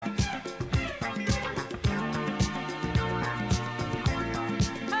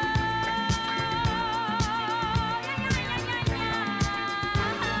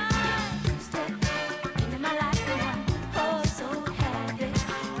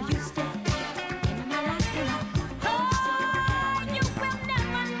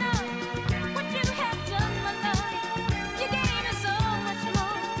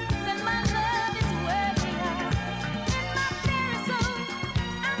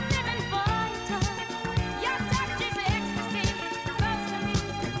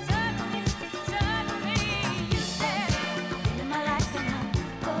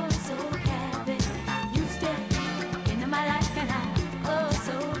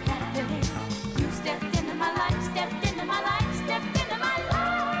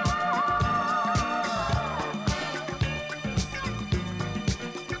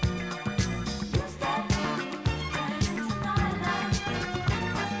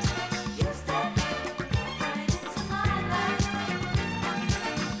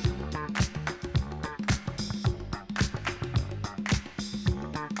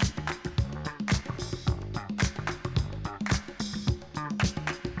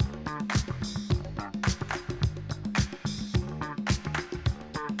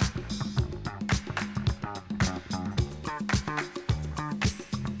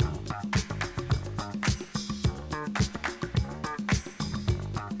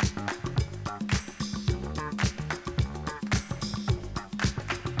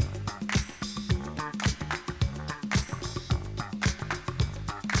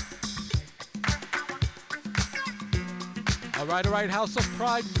All right. House of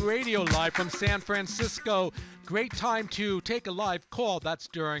Pride Radio live from San Francisco. Great time to take a live call. That's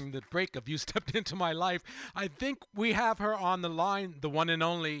during the break of You Stepped Into My Life. I think we have her on the line, the one and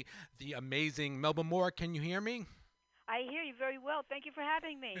only, the amazing Melba Moore. Can you hear me? I hear you very well. Thank you for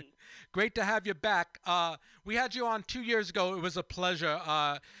having me. Great to have you back. We had you on 2 years ago. It was a pleasure.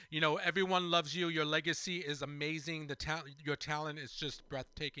 Everyone loves you. Your legacy is amazing. Your talent is just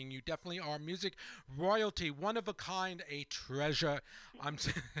breathtaking. You definitely are music royalty, one of a kind, a treasure. I'm.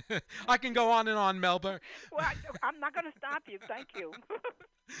 I can go on and on, Melba. Well, I'm not going to stop you. Thank you.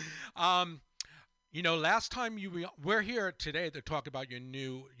 um, last time we're here today to talk about your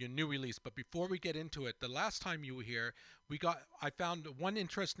new release. But before we get into it, the last time you were here, I found one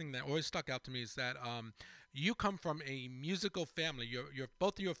interesting thing that always stuck out to me is that you come from a musical family. Your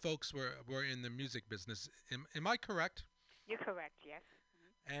both of your folks were in the music business. Am I correct? You're correct. Yes.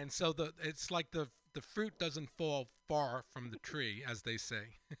 And so it's like the fruit doesn't fall far from the tree, as they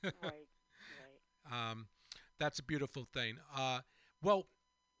say. Right. Right. That's a beautiful thing. Well.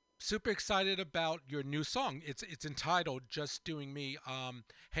 Super excited about your new song. It's entitled "Just Doing Me."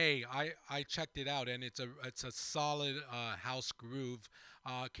 Hey, I checked it out, and it's a solid house groove.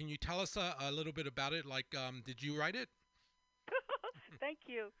 Can you tell us a little bit about it? Like, did you write it? Thank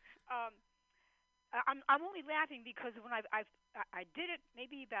you. Um, I'm only laughing because when I did it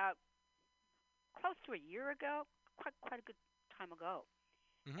maybe about close to a year ago, quite a good time ago,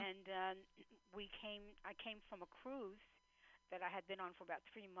 Hmm. and I came from a cruise that I had been on for about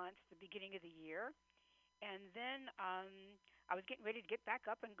 3 months, the beginning of the year, and then I was getting ready to get back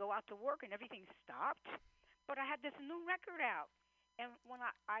up and go out to work, and everything stopped. But I had this new record out, and when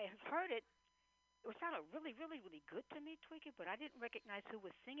I heard it, it sounded really, really, really good to me, Twiggy. But I didn't recognize who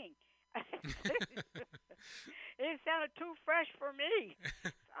was singing. It sounded too fresh for me. So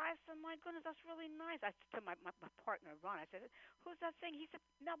I said, "My goodness, that's really nice." I said to my partner Ron, I said, "Who's that singing?" He said,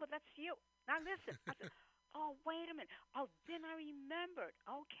 "No, but that's you." Now listen. I said, "Oh, wait a minute. Oh, then I remembered.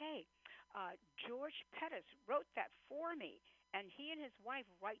 Okay. George Pettis wrote that for me, and he and his wife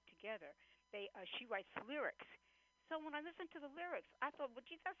write together. She writes lyrics. So when I listened to the lyrics, I thought, well,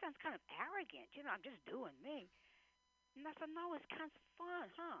 gee, that sounds kind of arrogant. I'm just doing me. And I said, no, it's kind of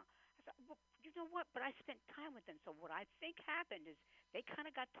fun, huh? I said, well, you know what? But I spent time with them. So what I think happened is they kind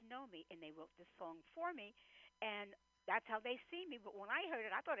of got to know me, and they wrote this song for me, and that's how they see me. But when I heard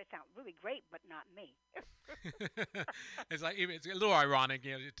it, I thought it sounded really great, but not me. It's a little ironic.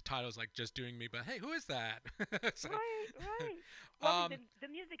 The title's like "Just Doing Me," but hey, who is that? It's like, Right, right. Well, um, the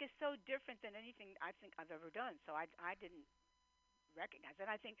music is so different than anything I think I've ever done, so I didn't recognize it.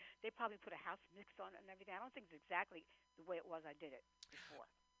 I think they probably put a house mix on it and everything. I don't think it's exactly the way it was I did it before.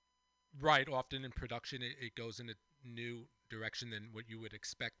 right. Often in production, it goes in a new direction than what you would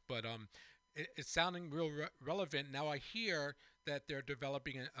expect. But it's sounding real relevant now. I hear that they're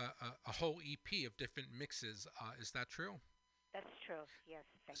developing a whole EP of different mixes. Is that true? That's true. Yes,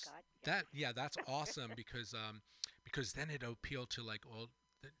 thank God. Yes. That's awesome because then it'll appeal to like all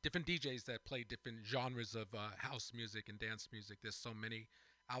the different DJs that play different genres of house music and dance music. There's so many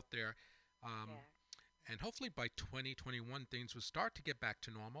out there. Um, Yeah. and hopefully by 2021 things will start to get back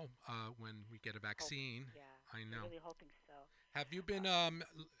to normal when we get a Hope. vaccine. Yeah. I I'm know. really hoping so. Have you been Uh, um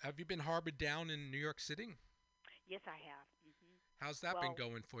have you been harbored down in New York City? yes, I have. How's that been Well,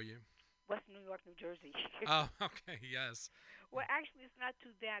 going for you? West New York, New Jersey. Oh, okay, yes. Well, actually, it's not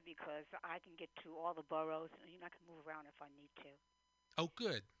too bad because I can get to all the boroughs, and I can move around if I need to. Oh,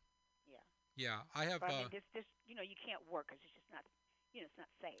 good. Yeah. Yeah, I have. But I mean, this, you can't work because it's just not, it's not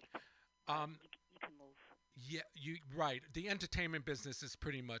safe. But Um, you can move. yeah, you right. The entertainment business is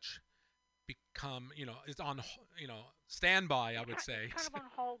pretty much become, it's on, standby. I would It's say. kind of on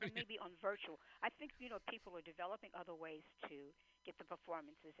hold and maybe on virtual. I think people are developing other ways to get the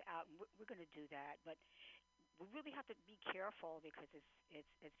performances out, and we're going to do that. But we really have to be careful because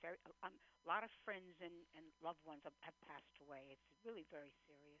it's very a lot of friends and loved ones have passed away. It's really very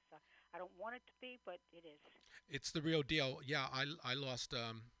serious. I don't want it to be, but it is. It's the real deal. Yeah, I lost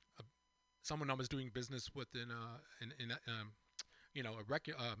someone I was doing business with in a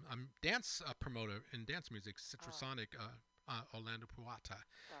dance promoter in dance music, Oh, Citrusonic, Orlando Puata.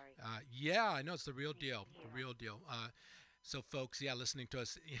 sorry. Yeah, I know it's the real deal. The Yeah. real deal. So, folks, yeah, listening to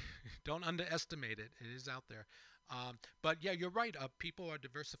us, don't underestimate it. It is out there. But yeah, you're right. People are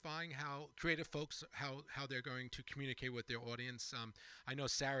diversifying how creative folks how they're going to communicate with their audience. I know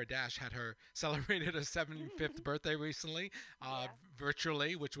Sarah Dash had her celebrated her 75th birthday recently, Yeah.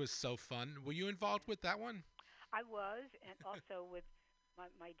 virtually, which was so fun. Were you involved Yeah. with that one? I was, and also with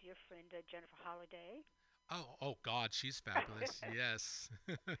my dear friend Jennifer Holiday. Oh, God, she's fabulous. Yes.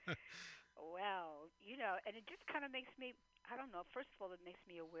 Well, and it just kind of makes me, I don't know, first of all, it makes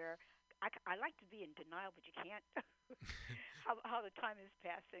me aware. I like to be in denial, but you can't. How the time is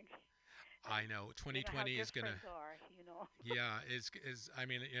passing. I know how How 2020 is good gonna. friends are. Yeah, is I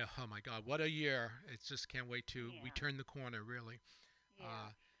mean, oh my God, what a year! It's just can't wait to we Yeah, turn the corner, really. yeah. Uh,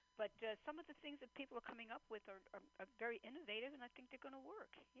 But some of the things that people are coming up with are very innovative, and I think they're going to work.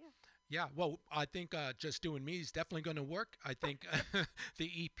 Yeah. yeah, well, I think just doing me is definitely going to work. I think the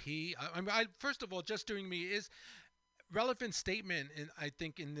EP. I mean, first of all, just doing me is relevant statement, and I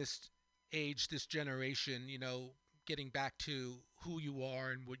think in this age, this generation, getting back to who you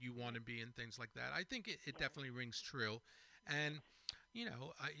are and what you want Yes. to be and things like that. I think it Yes. definitely rings true, and Yes.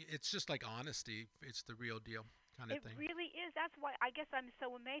 it's just like honesty. It's the real deal kind of It thing. really is. That's why I guess I'm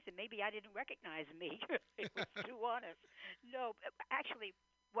so amazed. And maybe I didn't recognize me. It was too honest. No, actually,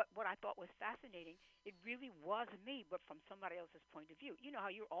 what I thought was fascinating, it really was me, but from somebody else's point of view. You know how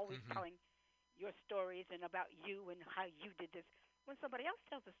you're always Hmm. telling your stories and about you and how you did this. When somebody else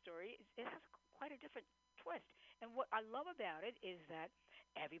tells a story, it has quite a different twist. And what I love about it is that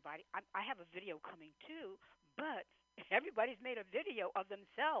I have a video coming too, but everybody's made a video of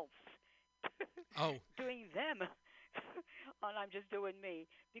themselves Oh, doing them, and I'm just doing me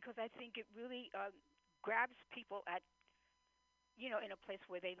because I think it really grabs people at in a place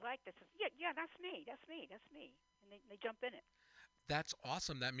where they like this. Yeah, yeah, that's me, that's me, and they jump in it. that's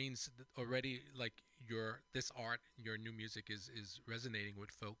awesome. That means that already, like your this art, your new music is resonating with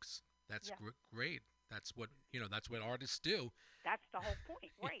folks. That's Yeah, great. That's what That's what artists do. that's the whole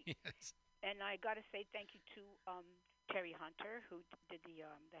point, right? Yes. And I got to say thank you to Terry Hunter who did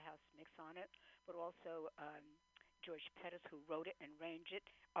the house mix on it, but also George Pettis who wrote it and arranged it,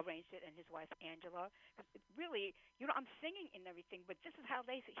 and his wife Angela. 'Cause it really, I'm singing and everything, but this is how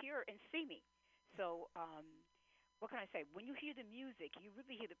they hear and see me. So, what can I say? When you hear the music, you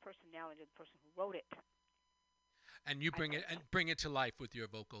really hear the personality of the person who wrote it. And you I bring it think and so. bring it to life with your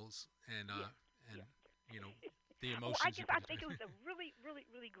vocals Yeah, and yeah. you know the Well, I emotions you just put I into think it was it. a really, really,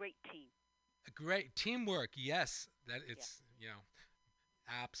 really great team. Great teamwork. Yes, that Yeah. it's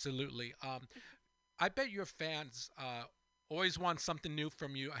absolutely. I bet your fans always want something new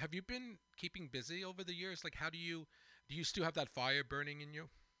from you. Have you been keeping busy over the years? Like, how do you still have that fire burning in you?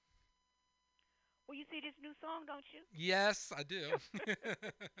 Well, you see this new song, don't you? Yes, I do.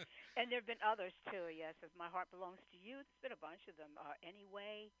 And there have been others too. Yes, as my heart belongs to you. There's been a bunch of them.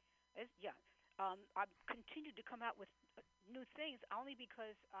 Anyway, yeah. I've continued to come out with new things only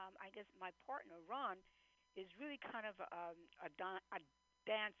because I guess my partner Ron is really kind of a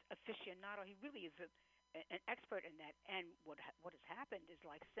dance aficionado. He really is an expert in that. And what has happened is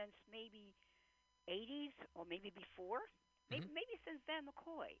like since maybe 80s or maybe before, Hmm. maybe since Van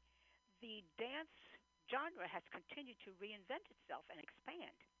McCoy, the dance genre has continued to reinvent itself and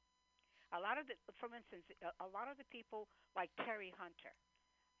expand. A lot of for instance, a lot of the people like Terry Hunter,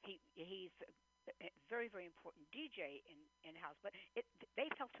 he's a very very important DJ in house, but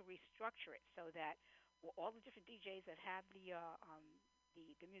they've helped to restructure it so that all the different DJs that have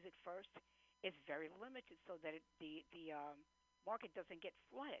the music first is very limited, so that the market doesn't get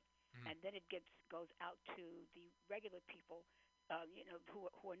flooded, Hmm. and then it goes out to the regular people,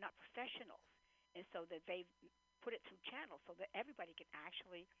 who are not professionals, and so that they put it through channels so that everybody can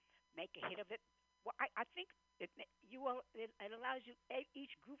actually make a hit of it. Well, I think it allows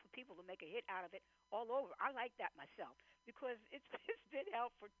each group of people to make a hit out of it all over. I like that myself because it's been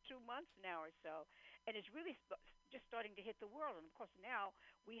out for 2 months now or so, and it's really just starting to hit the world. And of course now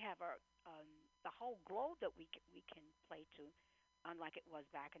we have the whole globe that we can play to, unlike it was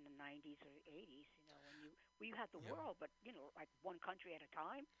back in the 90s or 80s. When you had the Yeah. world, but like one country at a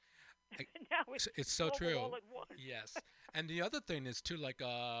time. I, Now it's it's so global true. all at once. Yes, and the other thing is too, like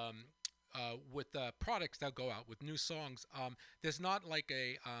with products that go out with new songs, there's not like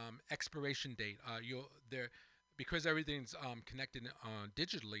a expiration date. You there because everything's connected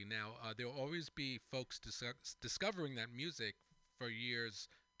digitally now. There'll always be folks discovering that music for years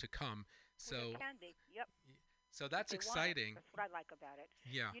to come. Well, there So can be. Yep. so If that's they want it. exciting. That's what I like about it.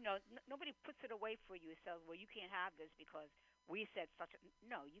 Yeah. Nobody puts it away for you. So, well, you can't have this because we said such a.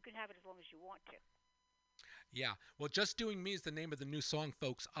 No, you can have it as long as you want to. Yeah. Well, Just Doing Me is the name of the new song,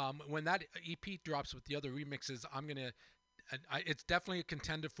 folks. When that EP drops with the other remixes, it's definitely a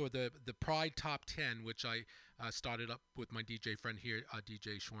contender for the Pride Top 10, which I started up with my DJ friend here,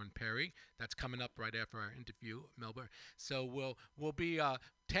 DJ Sean Perry. That's coming up right after our interview, Melbourne. So we'll be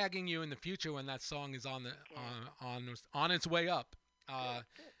tagging you in the future when that song is Good. on its way up. Uh, Good.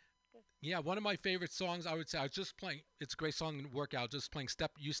 Good. Good. yeah, one of my favorite songs, I would say, I was just playing. It's a great song to work out. Just playing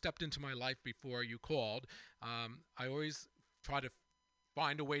 "Step." You stepped into my life before you called. I always try to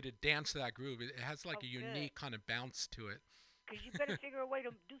find a way to dance to that groove. It has like Oh, a good. unique kind of bounce to it. Because you better figure a way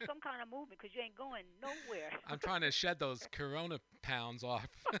to do some kind of movement because you ain't going nowhere. I'm trying to shed those Corona pounds off.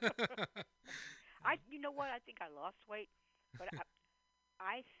 You know what? I think I lost weight, but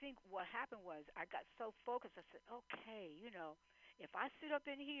I think what happened was I got so focused. I said, okay, if I sit up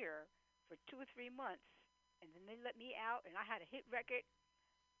in here for 2 or 3 months and then they let me out and I had a hit record,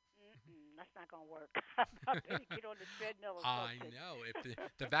 that's not gonna work. I better get on the treadmill or I something. know. If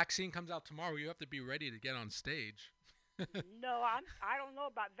the vaccine comes out tomorrow, you have to be ready to get on stage. No, I don't know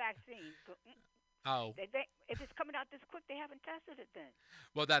about vaccines. But, Oh, if it's coming out this quick, they haven't tested it then.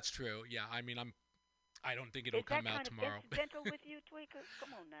 well, that's true. Yeah, I mean, I don't think it'll Is that come out kind of tomorrow. incidental with you, Tweaker?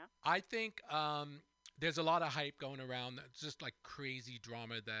 Come on now. I think there's a lot of hype going around. It's just like crazy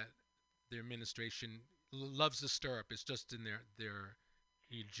drama that the administration loves to stir up. It's just in their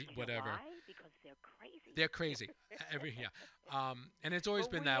You know whatever. why? Because they're crazy. They're crazy. Yeah. And it's always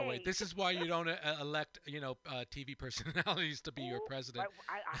But been we that way. ain't. This is why you don't elect, TV personalities to be your Ooh, president.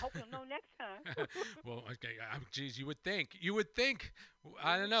 I hope you'll know next time. Well, okay. Geez, you would think. You would think.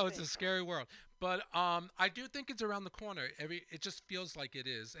 I You don't would know. It's a think. scary world. But I do think it's around the corner. It just feels like it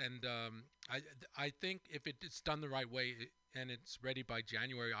is, and I think if it's done the right way and it's ready by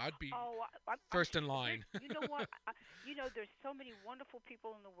January, I'd be Oh, I'm first in line. you know what? There's so many wonderful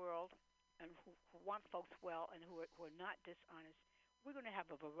people in the world, and who want folks well, and who are not dishonest. We're going to have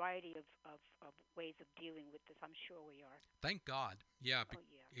a variety of ways of dealing with this. I'm sure we are. Thank God. Yeah, Oh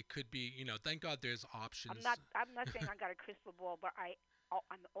yeah. it could be. Thank God there's options. I'm not saying I got a crystal ball, but I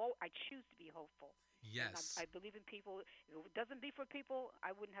choose to be hopeful. And Yes. I believe in people. If it doesn't be for people,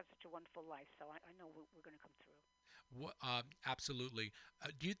 I wouldn't have such a wonderful life. So I know we're going to come through. Absolutely.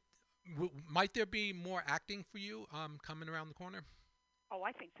 Might there be more acting for you coming around the corner? Oh,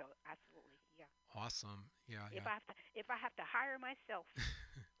 I think so. Absolutely. Yeah. Awesome. Yeah, If I have to hire myself.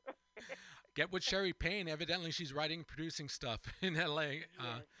 Get with Sherry Payne. Evidently, she's writing, producing stuff in L.A. Yes.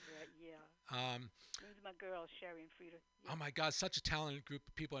 Right. Yeah. These are my girls, Sherry and Frida. Oh Yeah. my God, such a talented group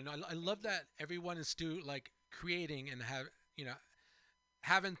of people, and I love that everyone is still like creating and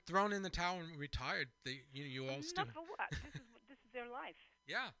haven't thrown in the towel and retired. You all still. Not for what? This is their life.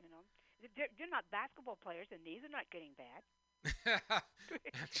 Yeah. You know. They're not basketball players, and these are not getting bad.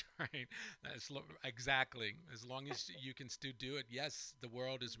 That's right. Exactly. As long as you can still do it, yes, the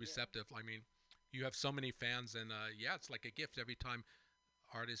world is Yeah. receptive. I mean, you have so many fans, and yeah, it's like a gift every time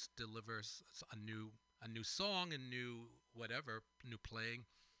artist delivers a new song, a new whatever, new playing.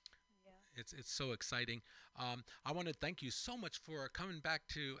 Yeah. It's so exciting. I want to thank you so much for coming back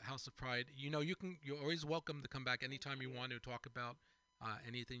to House of Pride. You're always welcome to come back Thank anytime you you. want to talk about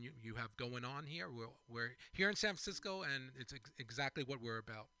anything you have going on here. We're here in San Francisco, and it's exactly what we're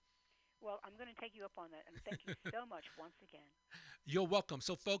about. Well, I'm going to take you up on that, and thank you so much once again. You're welcome.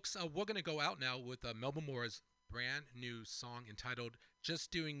 So, folks, we're going to go out now with Melba Moore's brand new song entitled "Just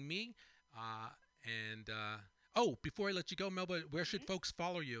Doing Me." And oh, before I let you go, Melba, where should Hmm. folks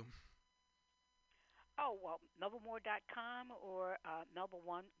follow you? Oh, well, melbamore.com or Melba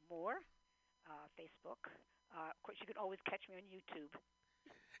One More, Facebook. Of course, you can always catch me on YouTube.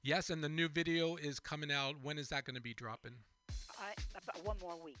 Yes, and the new video is coming out. When is that going to be dropping? About 1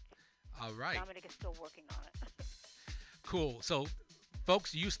 more week. All right. Dominic is still working on it. Cool. So,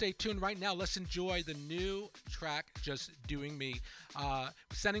 folks, you stay tuned right now. Let's enjoy the new track, Just Doing Me.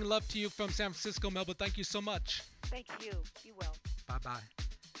 Sending love to you from San Francisco, Melba. Thank you so much. Thank you. Be well. Bye-bye.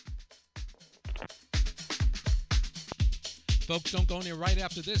 Folks, don't go anywhere. Right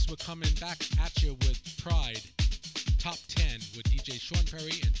after this, we're coming back at you with Pride Top 10 with DJ Sean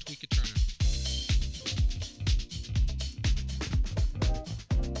Perry and Tweaker Turner.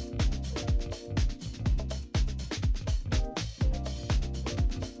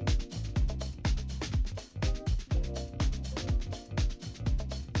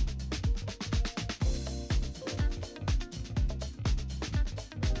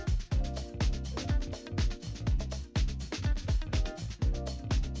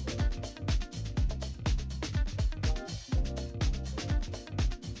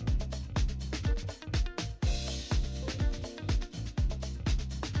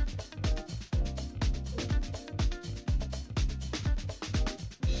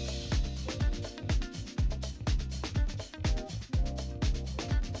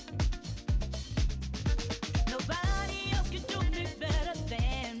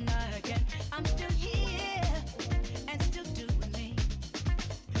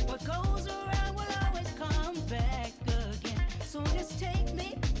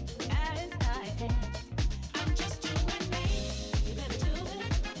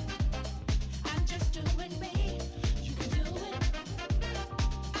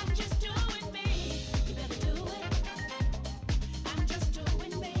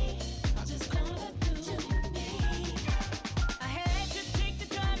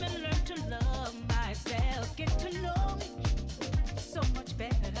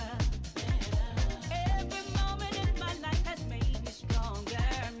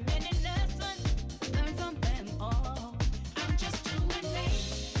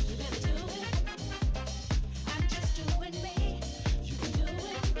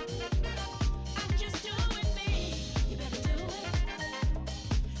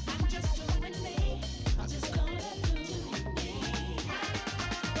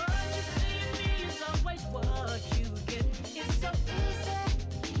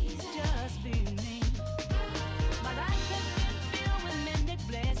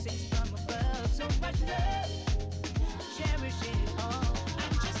 Cherish it all.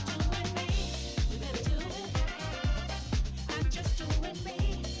 I'm just doing me. You better do it. I'm just doing me.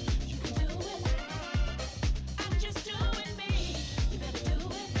 You can do it. I'm just doing me. You better do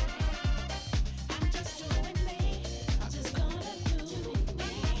it. I'm just doing me. I'm just gonna do me.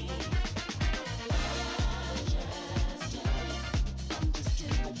 I just do it. I'm just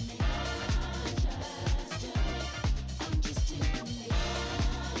doing me. I just do it. I'm just doing me. I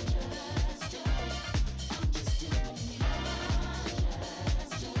just do it. I'm just doing me. I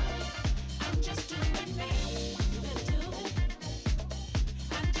just do it. I'm just doing me. You better do it.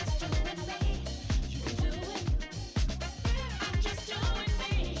 I'm just doing me. You can do it. I'm just doing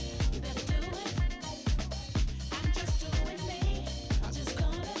me. You better do it. I'm just doing me. I'm just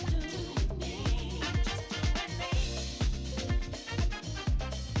gonna do me. I'm just doing me.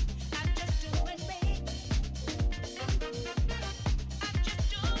 I'm just doing me. I'm just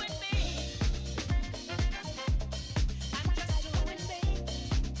doing me. I'm just doing me.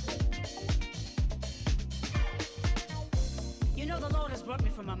 You know the Lord has brought me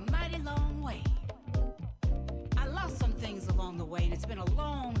from a mighty long way. I lost some things along the way, and it's been a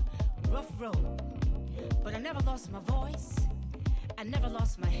long, rough road. But I never lost my voice. I never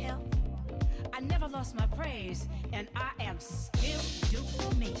lost my health. I never lost my praise, and I am still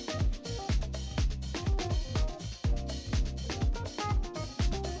doing me.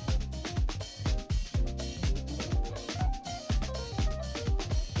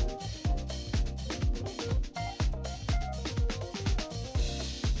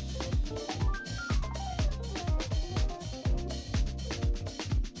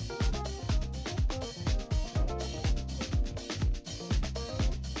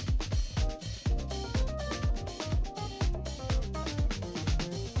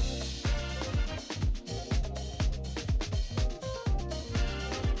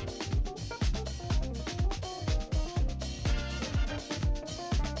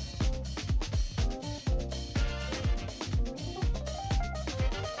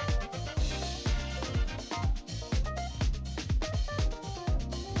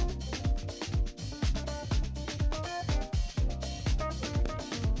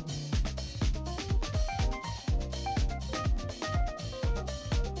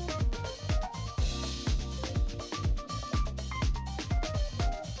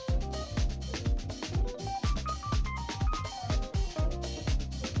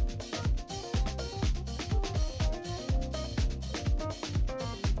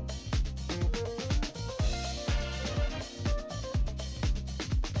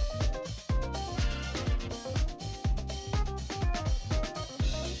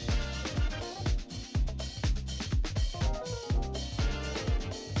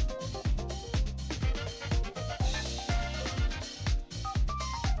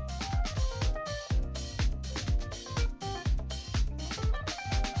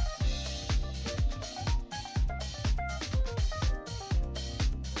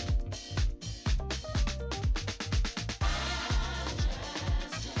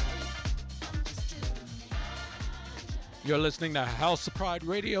 You're listening to House of Pride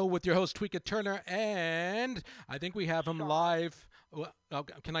Radio with your host Tweeka Turner, and I think we have him live.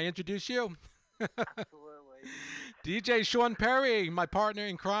 Can I introduce you? Absolutely. DJ Sean Perry, my partner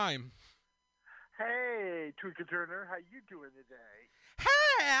in crime. Hey, Tweeka Turner, how you doing today?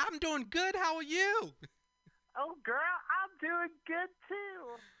 Hey, I'm doing good. How are you? Oh, girl, I'm doing good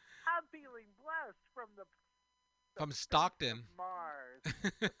too. I'm feeling blessed from Stockton. Mars,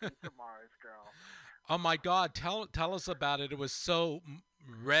 the piece of Mars, girl. Oh my God! Tell us about it. It was so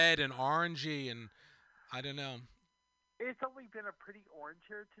red and orangey, and I don't know. It's only been a pretty orange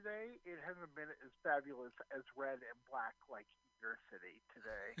here today. It hasn't been as fabulous as red and black like your city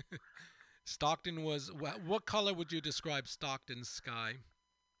today. Stockton was. What color would you describe Stockton's sky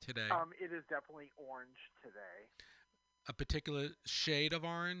today? It is definitely orange today. A particular shade of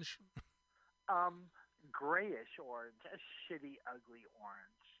orange? Grayish orange, a shitty, ugly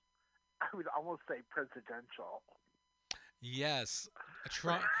orange. I would almost say presidential. Yes,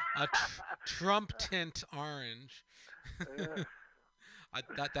 a Trump tint orange.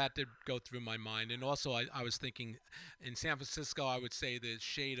 That did go through my mind, and also I was thinking, in San Francisco, I would say the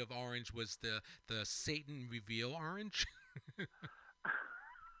shade of orange was the Satan reveal orange.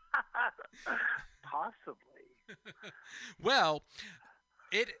 Possibly. Well,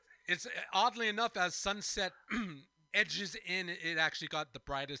 it's oddly enough, as sunset edges in, it actually got the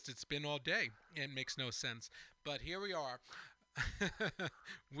brightest it's been all day. It makes no sense, but here we are.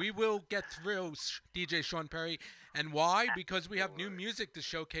 We will get through, DJ Sean Perry. And why? Because we have new music to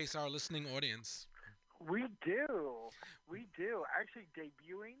showcase our listening audience. We do. We do. Actually,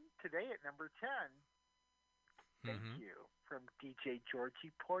 debuting today at number 10. Thank Hmm. you. From DJ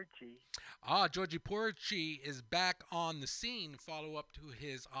Georgie Porgy. Georgie Porgy is back on the scene. Follow up to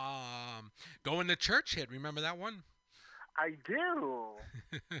his going to church hit. Remember that one? I do.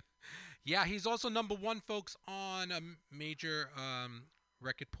 Yeah, he's also number one, folks, on a major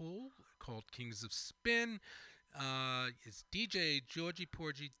record pool called Kings of Spin. It's DJ Georgie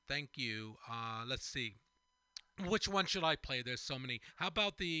Porgy. Thank you. Let's see. Which one should I play? There's so many. How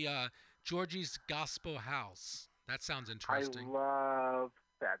about the Georgie's Gospel House? That sounds I interesting. love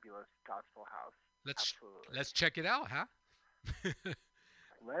Fabulous Gospel House. Let's Absolutely. let's check it out, huh?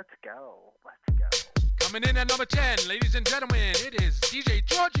 Let's go. Let's go. Coming in at number 10, ladies and gentlemen, it is DJ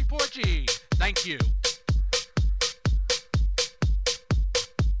Georgie Porgy. Thank you.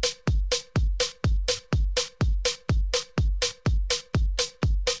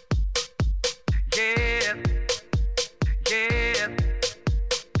 Yeah, yeah,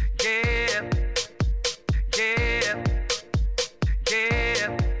 yeah, yeah, yeah, yeah,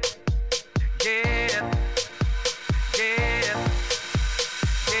 yeah,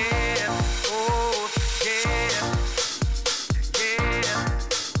 yeah, oh, yeah, yeah,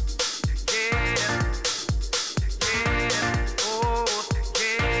 yeah, yeah, oh,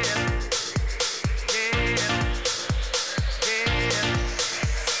 yeah, yeah,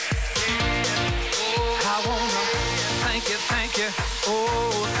 yeah. I wanna thank you,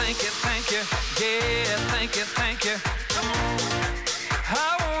 oh, thank you, yeah, thank you.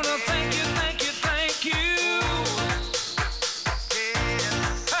 I wanna thank you, thank you.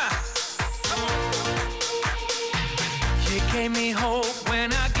 Ha. You gave me hope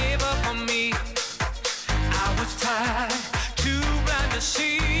when I gave up on me. I was tired, too blind to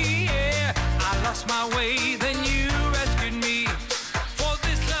see. Yeah, I lost my way, then you rescued me. For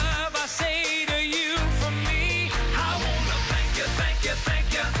this love I say to you from me. I wanna thank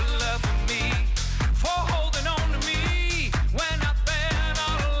you for loving me, for holding on to me when I felt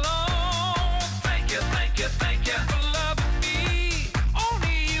all alone. Thank you for loving me.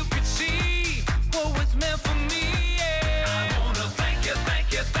 Only you could see what was meant for me. Yeah. I wanna thank you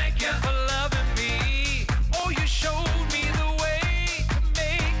for loving me. Oh, you showed me the way to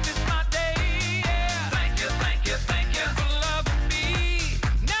make this my day. Yeah. Thank you for loving me.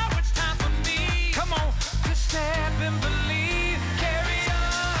 Now it's time for me. Come on, to step and believe. Carry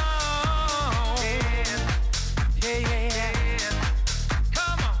on. Yeah.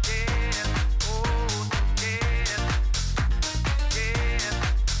 Come on. Oh, yeah.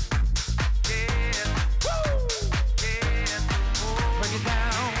 Woo. Break it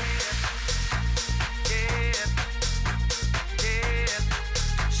down.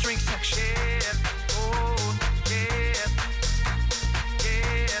 String section. Oh, yeah.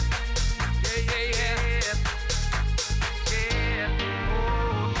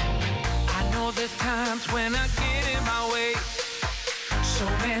 I know there's times when I get in my way. So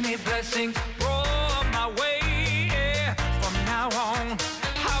many blessings roll my way. Yeah. From now on,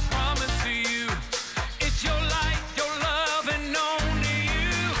 I promise to you, it's your light, your love, and only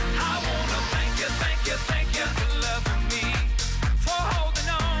you. I wanna thank you for loving me, for holding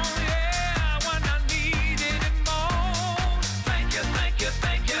on, yeah, when I needed it most. Thank you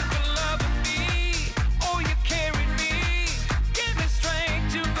for loving me. Oh, you carried me, give me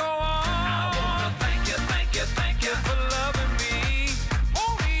strength to go on. I wanna thank you for loving me.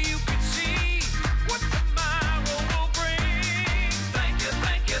 Only you could see what tomorrow will bring. Thank you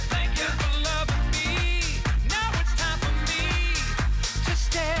for loving me. Now it's time for me to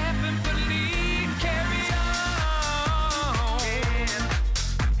step and believe. Carry on.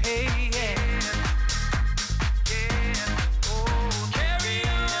 Hey, yeah. Oh, carry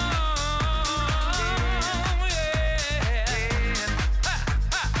on. Yeah. Ha.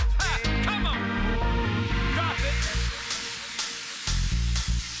 Come on. Drop it.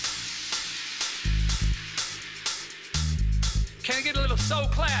 Can I get a little soul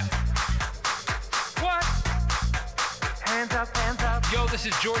clap? What? Hands up. Yo, this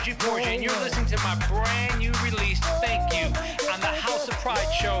is Georgie Porgy, and you're listening to my brand new release, Thank You, on the House of Pride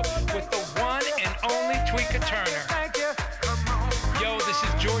show with the one and only Tweeka Turner. Thank you. Come on. Yo, this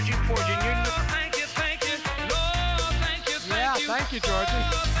is Georgie Porgy, and you're thank you. Lord, thank you. Yeah, thank you, Georgie.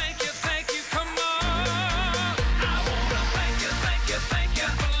 Lord, thank you. Come on. I wanna thank you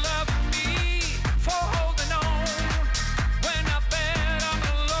for loving me, for holding on when I felt all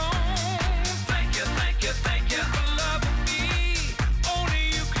alone. Thank you for loving me. Only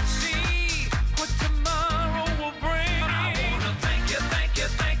you can see what tomorrow will bring. I wanna thank you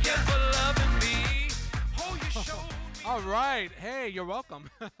for loving me. Oh, you showed me. All right. Hey, you're welcome.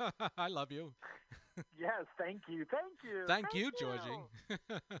 I love you. Yes, thank you, thank you, Thank thank you, you.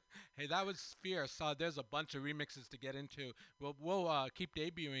 Georgie. Hey, that was fierce. There's a bunch of remixes to get into. We'll keep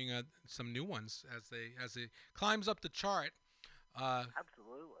debuting some new ones as it climbs up the chart. Uh,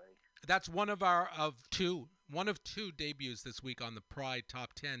 Absolutely. that's one of two debuts this week on the Pride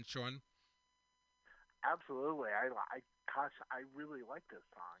Top 10. Sean, Absolutely. Gosh, I really like this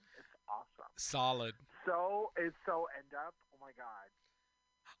song. It's awesome. solid. It's so end up. Oh my God.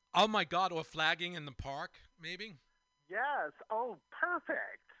 Oh my God, or flagging in the park, maybe. Yes. Oh,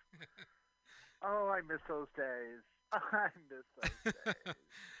 perfect. Oh, I miss those days. I miss those days.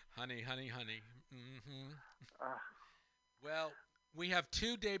 Honey, honey, honey. Hmm. Uh, Well, we have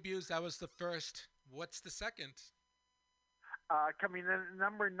two debuts. That was the first. What's the second? coming in at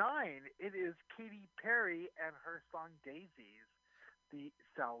number 9, it is Katy Perry and her song Daisies, the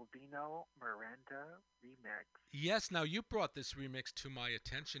Salvino Miranda remix. Yes, now you brought this remix to my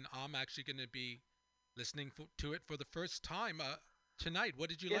attention. I'm actually going to be listening to it for the first time tonight. What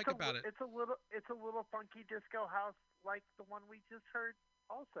did you like about it? It's a little funky disco house like the one we just heard.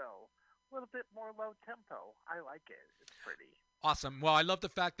 Also, a little bit more low tempo. I like it. It's pretty. Awesome. Well, I love the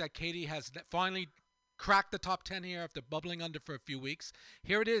fact that Katie has finally cracked the top 10 here after bubbling under for a few weeks.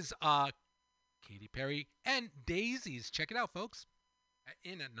 Here it is, Katy Perry and Daisies. Check it out, folks.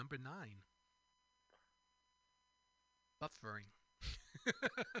 In at number 9. Buffering.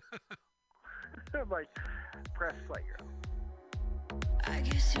 I'm like, press play, girl. I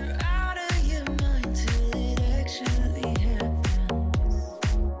guess you're out of your mind till it actually happens.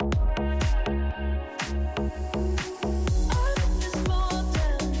 I'm the small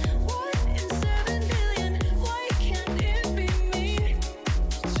town, 1 in 7 billion. Why can't it be me?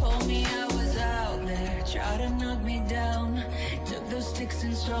 You told me I was out there, tried to knock me down. Took those sticks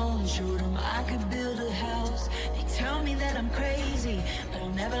and stones, showed them I could build a house. They tell me that I'm crazy, but I'll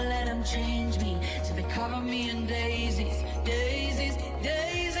never let them change me. So they cover me in daisies, daisies,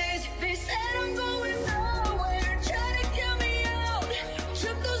 daisies. They said I'm going nowhere, try to get me out.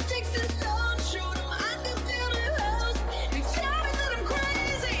 Took those sticks and stones, showed them I could build a house. They tell me that I'm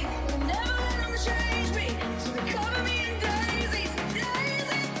crazy, but I'll never let them change me. So they cover me in daisies,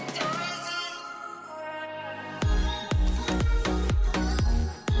 daisies, daisies.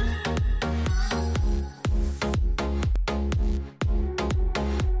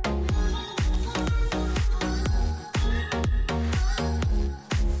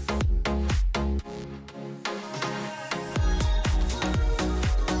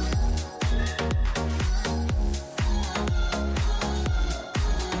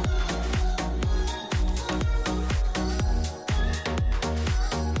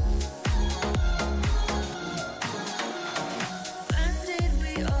 When did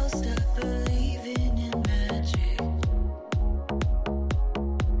we all stop believing in magic?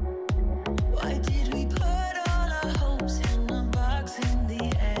 Why did we put all our hopes in a box in the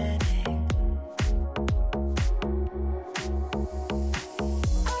attic?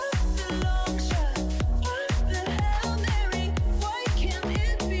 I'm the long shot, I'm the Hail Mary. Why can't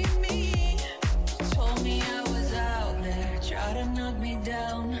it be me? You told me I was out there, tried to knock me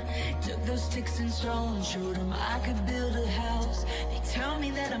down. Took those sticks and stones, showed them I could build a house. They tell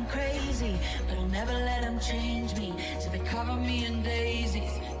me that I'm crazy, but I'll never let them change me. So they cover me in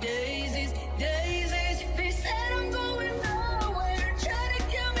daisies, daisies, daisies. They said I'm going nowhere, try to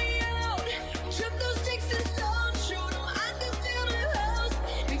get me out. Took those sticks and stones, showed them I could build a house.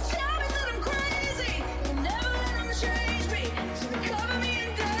 They tell me that I'm crazy, but I'll never let them change me. So they cover me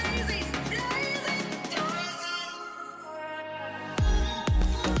in daisies, daisies, daisies.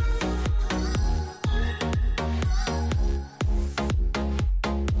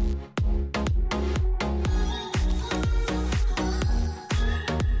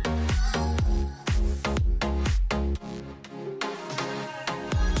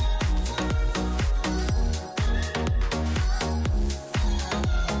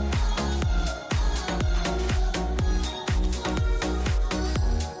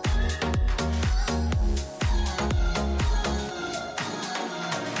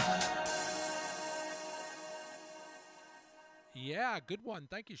 Yeah, good one.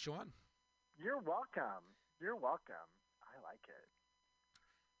 Thank you, Sean. You're welcome. You're welcome. I like it.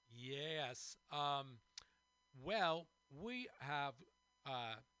 Yes. Well, we have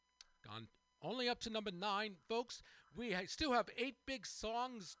gone only up to number 9, folks. We still have 8 big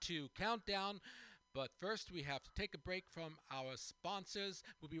songs to count down, but first we have to take a break from our sponsors.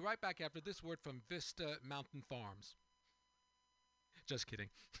 We'll be right back after this word from Vista Mountain Farms. Just kidding.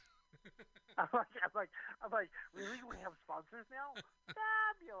 I'm like, really? We have sponsors now?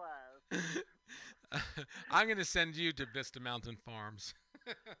 Fabulous. I'm going to send you to Vista Mountain Farms.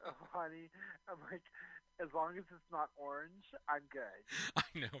 Oh, honey, I'm like, as long as it's not orange, I'm good. I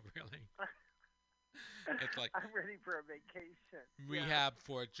know, really. It's like I'm ready for a vacation. Yes. rehab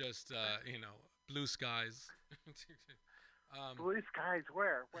for just blue skies. um, Blue skies,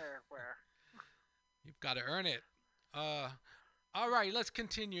 where? you've got to earn it. Uh, all right, let's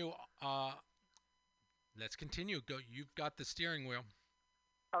continue. Uh, let's continue. Go. You've got the steering wheel.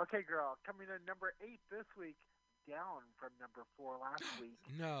 Okay, girl. Coming in number 8 this week, down from number 4 last week.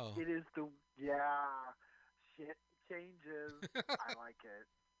 No. It is the yeah. Shit changes. I like it.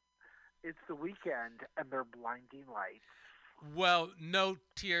 It's the weekend and their blinding lights. Well, no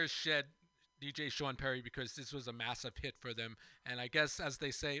tears shed, DJ Sean Perry, because this was a massive hit for them. And I guess, as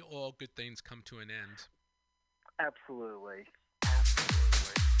they say, all good things come to an end. Absolutely.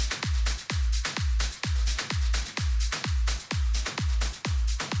 Absolutely.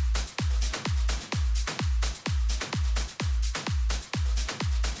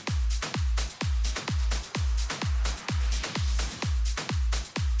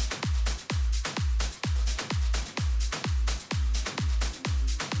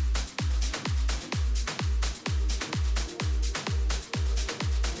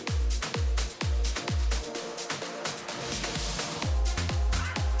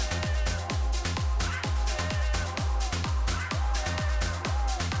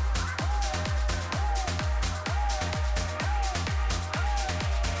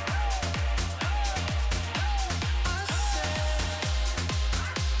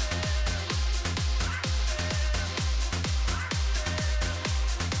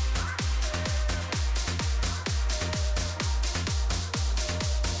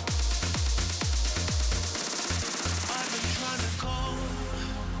 I've been trying to call.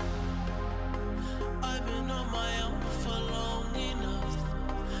 I've been on my own for long enough.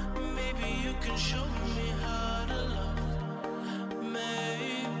 Maybe you can show me how to love.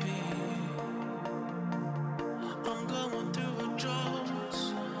 Maybe I'm going through a drought.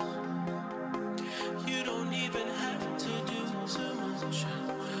 You don't even have to do too much.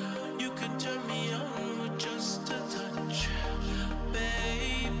 You can turn me on with just a touch,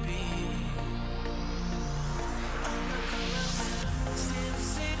 baby. I look around, Sin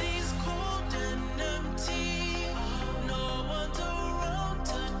City's cold and empty. No one's around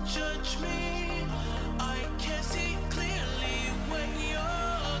to judge me. I can see clearly when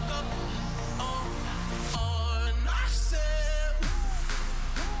you're gone. I said,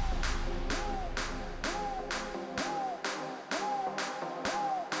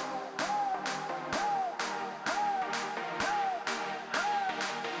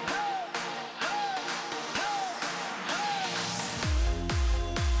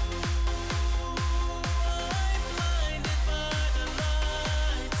 I'm blinded by the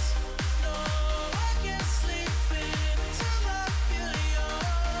lights. No, I can't sleep until I feel your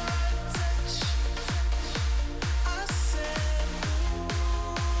touch. I said,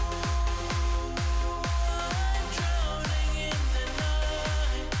 I'm drowning in the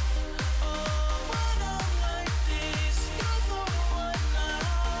night. Oh, when I'm like this, you're the one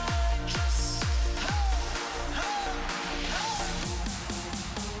I trust.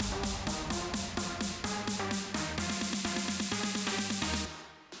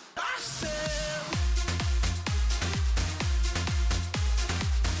 I said.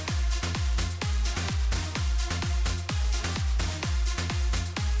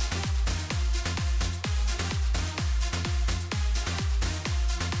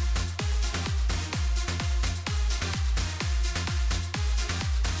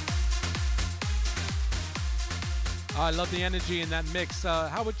 I love the energy in that mix.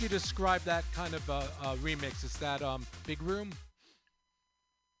 How would you describe that kind of remix? Is that Big Room?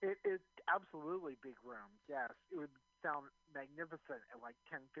 It's absolutely big room. Yes, it would sound magnificent at like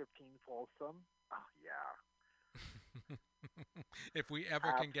 10:15 Folsom. Oh yeah, If we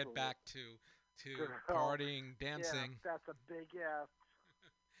ever can get absolutely. back to Girl, partying, yeah, dancing, that's a big yes.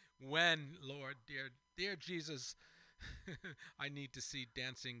 when, Lord, dear Jesus, I need to see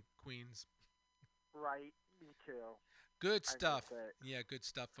dancing queens. Right, me too. Good I miss stuff. it. Yeah, good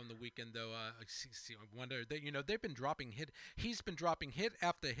stuff from the weekend though. I wonder that they've been dropping hit. He's been dropping hit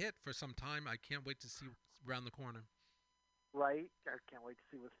after hit for some time. I can't wait to see what's around the corner. Right, I can't wait to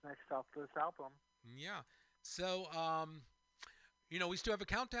see what's next off this album. Yeah. So we still have a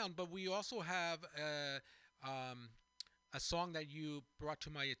countdown, but we also have a song that you brought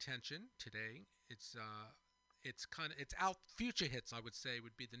to my attention today. It's out future hits. I would say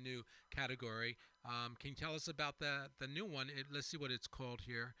would be the new category. Can you tell us about the new one? Let's see what it's called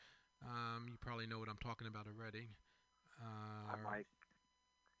here. You probably know what I'm talking about already. I'm like,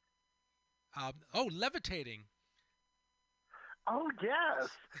 Oh, levitating. Oh yes,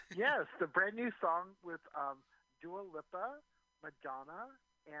 yes, the brand new song with Dua Lipa, Madonna,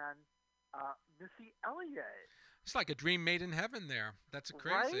 and Missy Elliott. It's like a dream made in heaven there. That's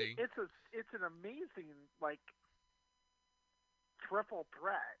Right? crazy. It's an amazing like triple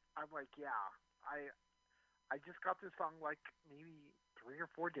threat. I'm like, yeah, I just got this song like maybe 3 or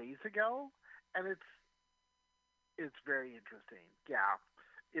 4 days ago, and it's very interesting. Yeah,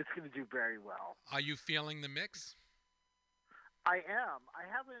 it's going to do very well. Are you feeling the mix? I am. I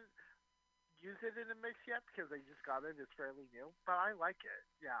haven't used it in a mix yet because I just got it. It's fairly new, but I like it.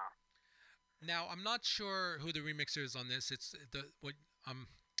 Yeah. Now, I'm not sure who the remixer is on this. It's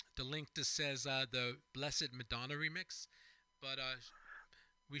the link just says the Blessed Madonna remix, but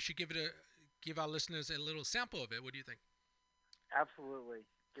we should give our listeners a little sample of it. What do you think? Absolutely.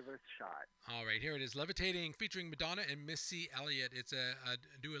 Give it a shot. All right, here it is, Levitating, featuring Madonna and Missy Elliott. It's a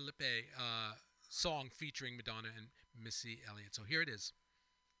Dua Lipa song featuring Madonna and Missy Elliott. So here it is.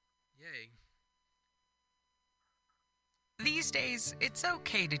 Yay. These days, it's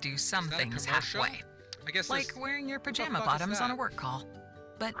okay to do some Is that a things commercial? halfway, I guess like this, wearing your pajama fuck is bottoms on a that? work call.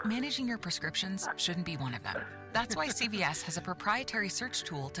 But managing your prescriptions shouldn't be one of them. That's why CVS has a proprietary search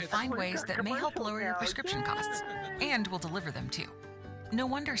tool to find ways that may help lower your prescription costs, and will deliver them too. No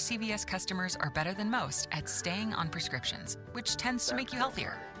wonder CVS customers are better than most at staying on prescriptions, which tends to make you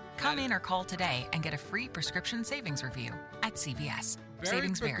healthier. Come in or call today and get a free prescription savings review at CVS. Very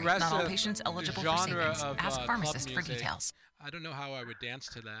Savings vary. Not all progressive patients eligible for genre savings. of, Ask club pharmacist for music. details. I don't know how I would dance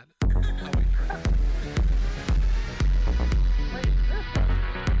to that. Oh, wait.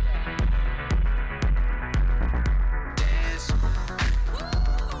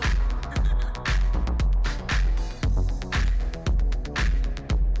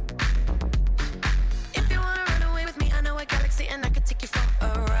 If you wanna run away with me, I know a galaxy and I could take you for a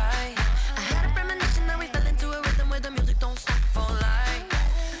ride. I had a premonition that we fell into a rhythm where the music don't stop for life.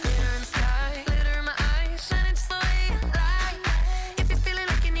 Glitter in the sky, glitter in my eyes, shining just the way you like. If you're feeling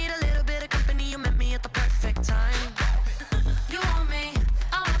like you need a little bit of company, you met me at the perfect time. You want me,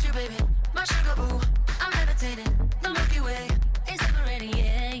 I want you, baby. My sugar boo, I'm levitating. The Milky Way is separating,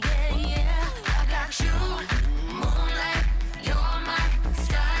 yeah, yeah, yeah. I got you, moonlight, you're my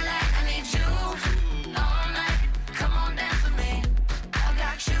starlight. I need you all night. Come on, dance with me. I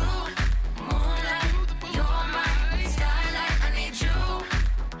got you, moonlight, you're my starlight. I need you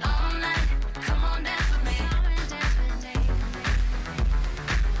all night. Come on, dance with me.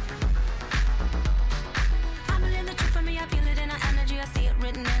 I'm feeling the truth for me. I feel it in our energy. I see it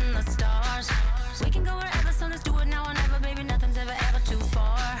written in the stars. We can go wherever, so let's do it now or never, baby. Nothing's ever too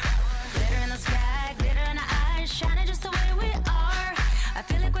far. Glitter in the sky, glitter in our eyes, shining just the way we are. I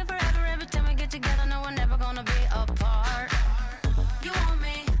feel like we're forever every time we get together. No, we're never gonna be apart. You want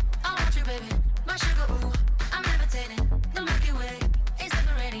me, I want you, baby. My sugar, ooh, I'm levitating. The Milky Way is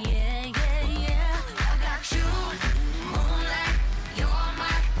separating, yeah, yeah, yeah. I got you, moonlight, you're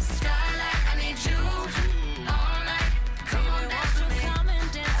my starlight. I need you all night. Come on, dance with me. I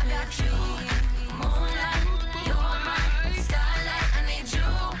got you, moonlight, you're my starlight. I need you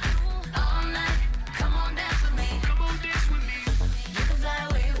all night. Come on, dance with me. You can fly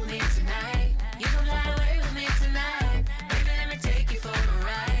away with me tonight. You can fly away with me tonight. Baby, let me take you for a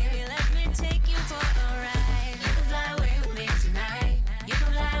ride. Let me take you for a ride. You can fly away with me tonight. You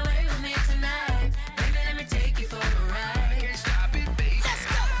can fly away with me tonight. Baby, let me take you for a ride. Let's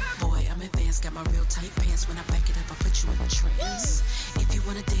go. Boy, I'm advanced, got my real tight pants. When I back it up, I put you in a trance. If you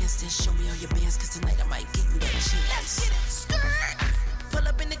wanna dance, then show me all your bands, cause tonight I might give you that chance. Let's get it. Skirt. Pull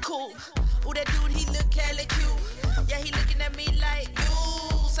up in the coupe. Ooh, that dude, he look hella cute. Yeah, he looking at me like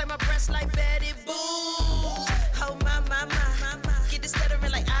you. Say my breasts like Betty Boo. Oh, my. Get this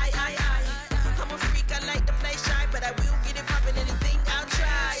stuttering like I. I'm a freak, I like to play shy, but I will get it poppin', anything, I'll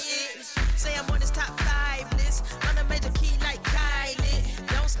try it. Say I'm on this top 5 list. On a major key like Kylie.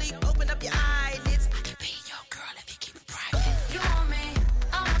 Don't sleep, open up your eyelids. I can be your girl if you keep it private. You want me,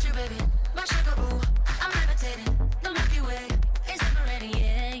 I want you, baby. My sugar boo, I'm levitating. The Milky Way is separating,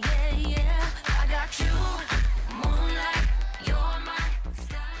 yeah, yeah, yeah. I got you, moonlight, you're my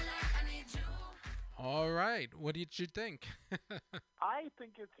starlight. I need you. All right. What did you think? I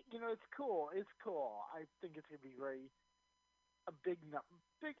think it's it's cool. It's cool. I think it's gonna be a big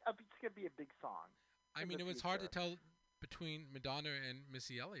it's gonna be a big song. I in mean, the it was hard to future. tell between Madonna and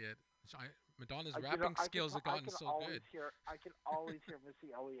Missy Elliott. Madonna's I can- rapping I can- skills have I gotten can so always good. I can always hear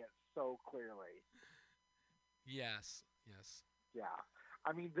Missy Elliott so clearly. Yes. Yeah.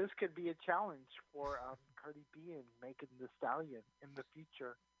 I mean, this could be a challenge for Cardi B and Megan Thee Stallion in the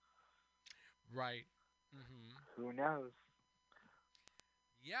future. Right. Hmm. Who knows?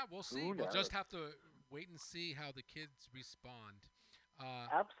 Yeah, we'll see. Who We'll just knows? have to wait and see how the kids respond.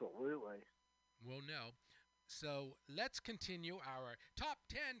 Absolutely. We'll know. So let's continue our top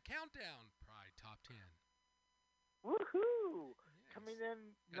 10 countdown. Pride top 10. Woohoo! Yes. Coming in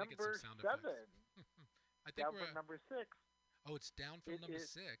Gotta get some number sound 7. effects. I think Down we're. from number 6. Oh, it's down from It number is-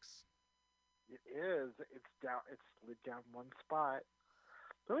 6. It is. It's down. It's slid down one spot.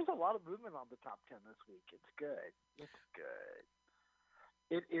 There was a lot of movement on the top 10 this week. It's good. It's good.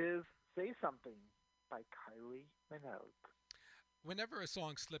 It is "Say Something" by Kylie Minogue. Whenever a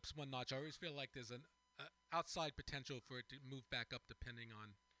song slips one notch, I always feel like there's an outside potential for it to move back up, depending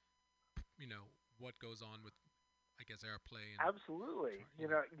on, what goes on with, I guess, airplay. And, Absolutely. you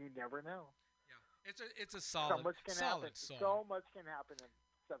You never know. yeah, it's a solid, So much can solid happen. song. So much can happen in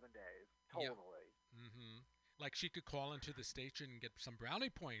 7 days. Yeah. Totally. Hmm. Like she could call into the station and get some brownie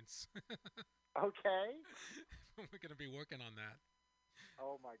points. Okay. We're gonna be working on that.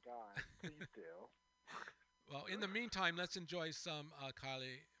 Oh my God. Please do. Well, in the meantime, let's enjoy some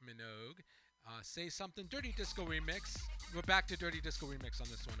Kylie Minogue. Say Something, Dirty Disco Remix. We're back to Dirty Disco Remix on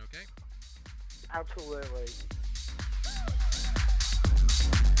this one, okay? Absolutely.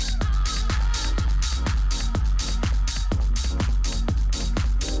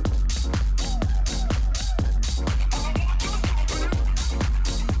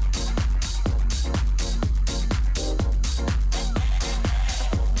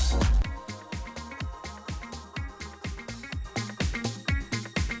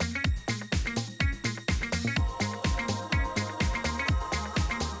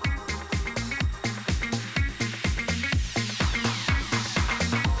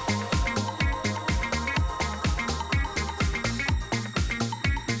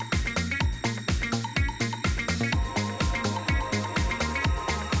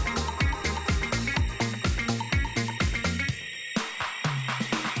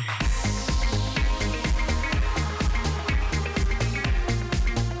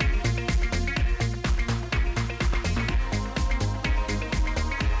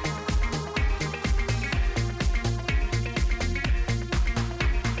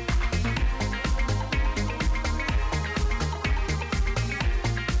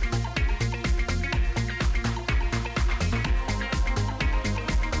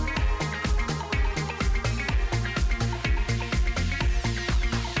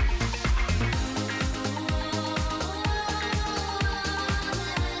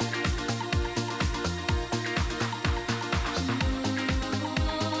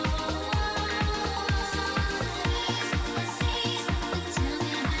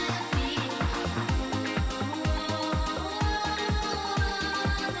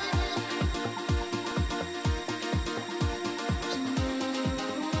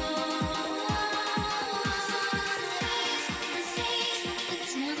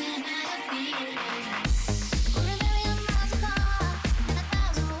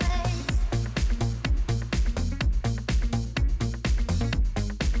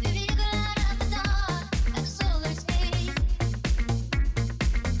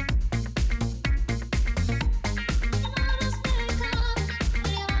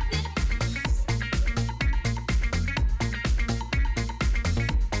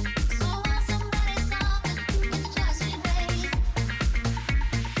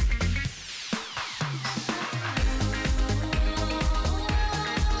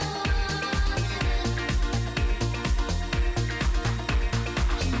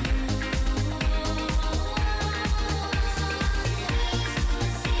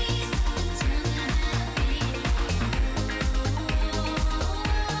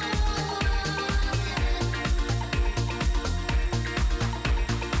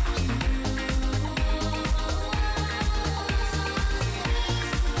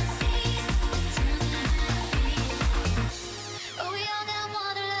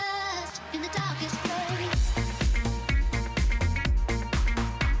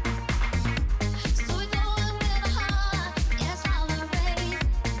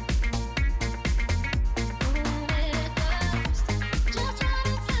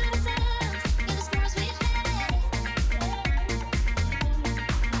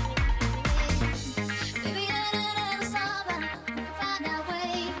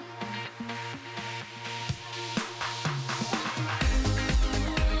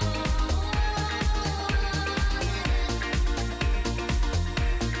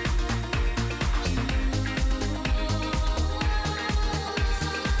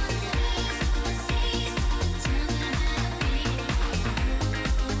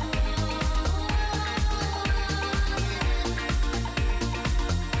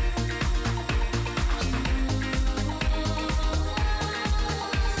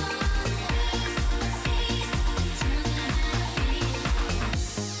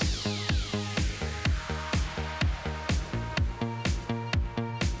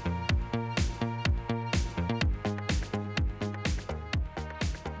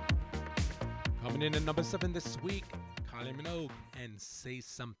 Coming in at number 7 this week, Kylie Minogue and Say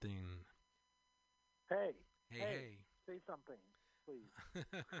Something. Hey, Hey. say something, please.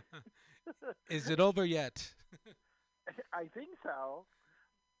 Is it over yet? I think so.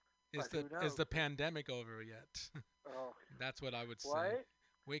 Is But who the is knows? the pandemic over yet? Oh, That's what I would say. what?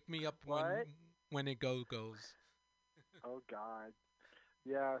 Wake me up What? when it goes. Oh God.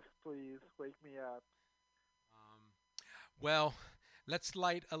 Yes, please wake me up. Well, let's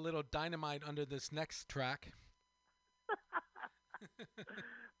light a little dynamite under this next track.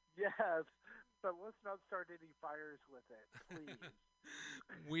 Yes, but let's not start any fires with it, please.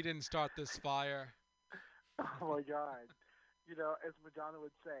 We didn't start this fire. Oh my God. You know, as Madonna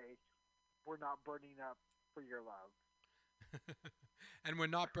would say, we're not burning up for your love. And we're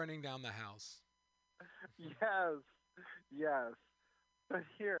not burning down the house. Yes, yes. But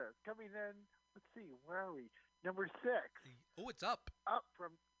here, coming in, let's see, where are we? Number 6, Oh, it's up. up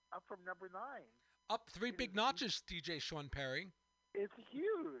from number 9. Up 3 It big is- notches, DJ Sean Perry. It's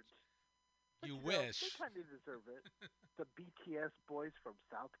huge. But, You know, wish. they kind of deserve it. The BTS boys from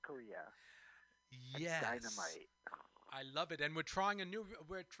South Korea. Yes. Dynamite. I love it. And we're trying a new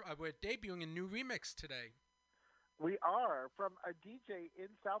we're debuting a new remix today. We are from a DJ in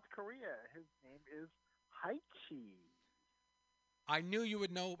South Korea. His name is Haichi. I knew you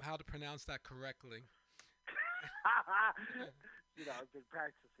would know how to pronounce that correctly. You know, I've been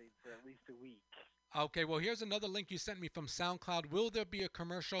practicing for at least a week. Okay, well, here's another link you sent me from SoundCloud. Will there be a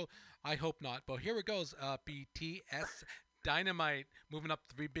commercial? I hope not. But here it goes. BTS Dynamite moving up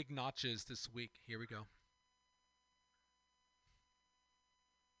 3 big notches this week. Here we go.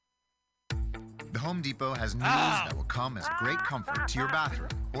 The Home Depot has news that will come as great comfort to your bathroom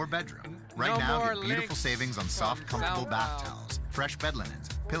or bedroom. Right No now, more get beautiful links savings on soft, from comfortable bath SoundCloud. towels, fresh bed linens,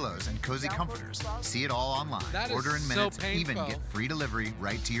 pillows, and cozy comforters. See it all online. That is Order in so minutes and even painful. get free delivery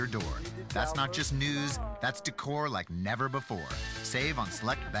right to your door. That's not just news, that's decor like never before. Save on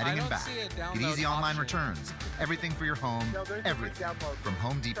select bedding and don't bath. see a Get download easy online option. returns. Everything for your home, No, there's a free everything download. from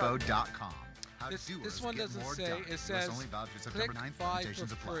HomeDepot.com. How This doers one get doesn't more say. done. It U.S. says only valid through click September 9th. 5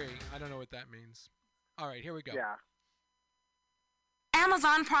 Limitations for apply. free. I don't know what that means. All right, here we go. Yeah.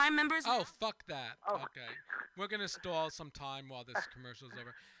 Amazon Prime members. Oh, fuck that. Oh. Okay. We're going to stall some time while this commercial's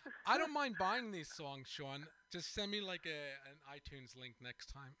over. I don't mind buying these songs, Sean. Just send me like an iTunes link next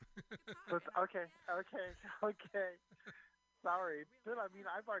time. Okay. Sorry. But I mean,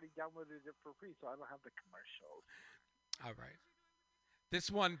 I've already downloaded it for free, so I don't have the commercials. All right. This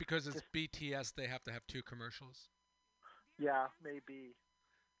one, because it's BTS, they have to have 2 commercials. Yeah, maybe.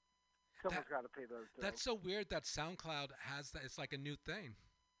 Someone's got to pay those bills. That's so weird that SoundCloud has that. It's like a new thing.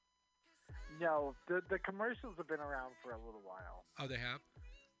 No, the commercials have been around for a little while. Oh, they have?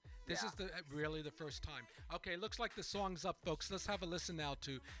 This is really the first time. Okay, looks like the song's up, folks. Let's have a listen now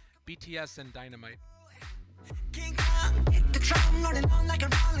to BTS and Dynamite. King Kong, hit the drum, rolling on like a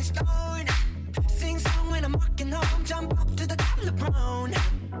rolling stone. Sing song when I'm walking home, jump up to the top of the brown.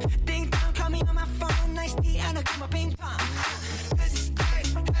 Ding dong, call me on my phone, nice tea and I come a ping pong. This is great,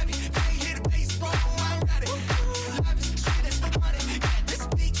 heavy, they hit a baseball, I'm ready. Life is sweet as honey, yeah, this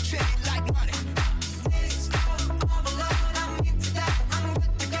beat shit like money. This is all alone, I'm into that, I'm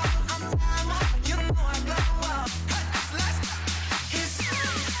good to go, I'm down, you know I blow up. Hey, let's go. It's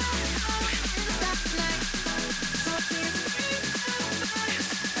that night. So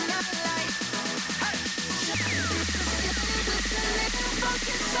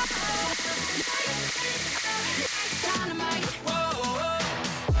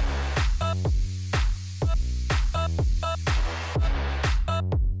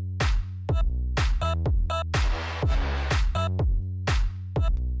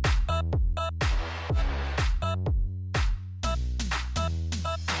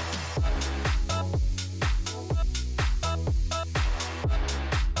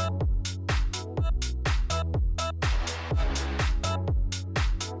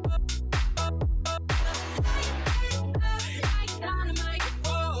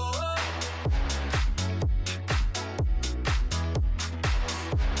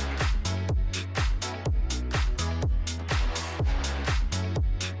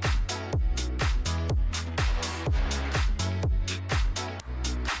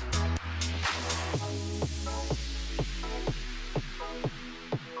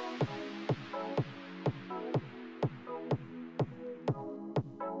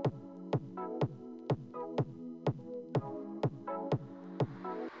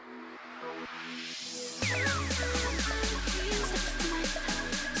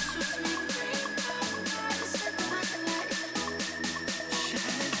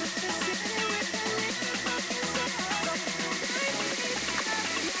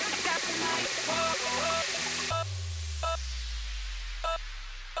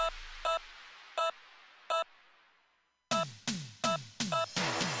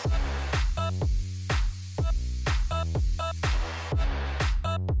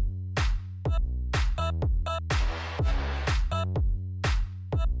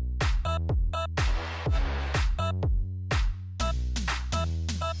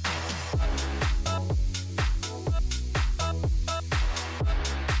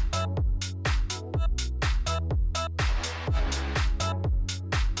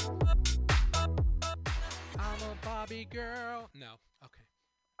No, no. Okay.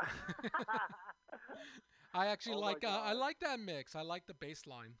 I actually Oh my I God. like that mix. I like the bass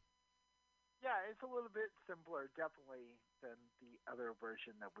line. Yeah, it's a little bit simpler, definitely, than the other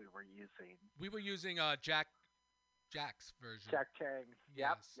version that we were using. We were using Jack's version. Jack Chang.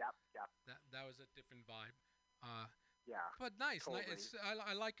 Yep, Yes. yep, yep. That was a different vibe. Yeah. But nice. Totally.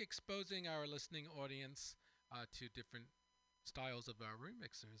 I like exposing our listening audience to different styles of our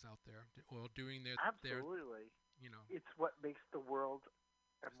remixers out there, or doing their Absolutely. It's what makes the world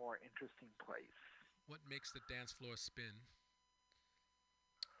a more interesting place. what makes the dance floor spin,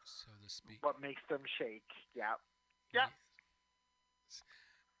 so to speak. What makes them shake. Yep. Yep.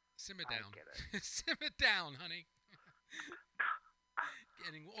 Simmer I down. get it. Simmer down, honey.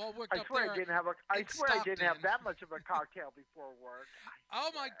 Getting all worked I up swear there. I didn't have in that much of a cocktail before work.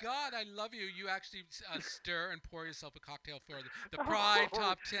 Oh my God, I love you. You actually stir and pour yourself a cocktail for the Pride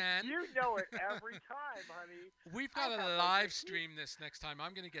Top 10. You know it every time, honey. We've got to live stream this next time.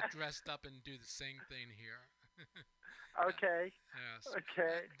 I'm going to get dressed up and do the same thing here. Okay. Yes.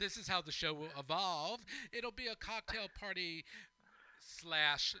 Okay. This is how the show will evolve. It'll be a cocktail party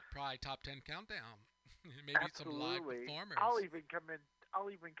 / Pride Top 10 countdown. Maybe some live Absolutely. performers. I'll even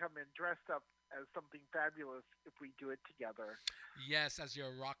come in dressed up as something fabulous if we do it together. Yes, as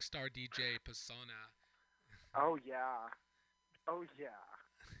your rock star DJ persona. Oh yeah. Oh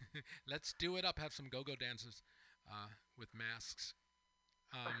yeah. Let's do it up. Have some go-go dancers with masks.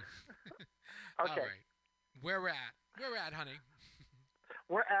 Okay. All right. Where we're at, honey.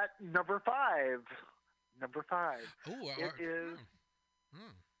 We're at number 5. Number 5. Ooh, It is.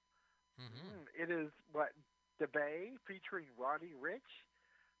 It is what DeBay featuring Roddy Ricch.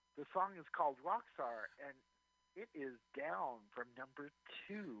 The song is called Rockstar, and it is down from number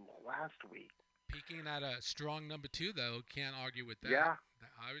 2 last week. Peaking at a strong number 2, though. Can't argue with that. Yeah,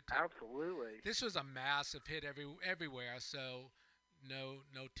 I would absolutely. This was a massive hit everywhere, so no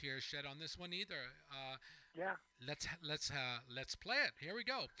tears shed on this one either. Yeah. Let's play it. Here we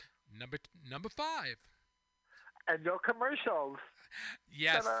go. Number 5. And no commercials.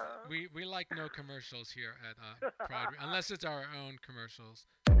 Yes, Ta-da. we like no commercials here at Pride, unless it's our own commercials.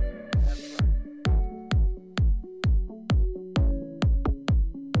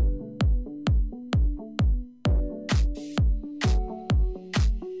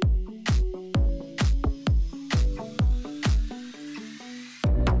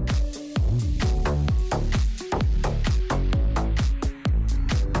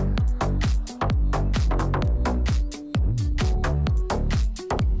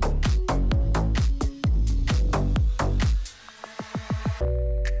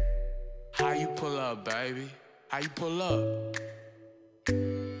 Baby, how you pull up?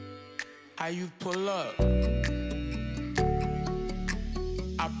 How you pull up?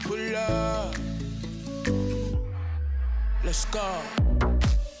 I pull up. Let's go.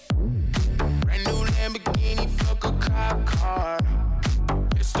 Brand new Lamborghini, fuck a cop car.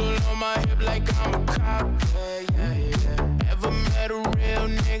 Pistol on my hip like I'm a cop. Yeah. Ever met a real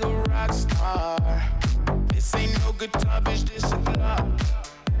nigga rock star? This ain't no guitar, bitch, this a block.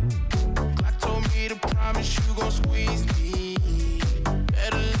 Told me to promise you gon' squeeze me.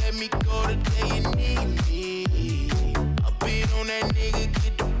 Better let me go the day you need me. I'll beat on that nigga,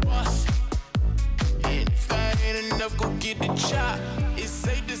 get the bus. And if I ain't enough, go get the chop. It's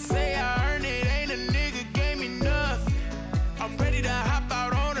safe to say I earned it, ain't a nigga gave me nothing. I'm ready to hop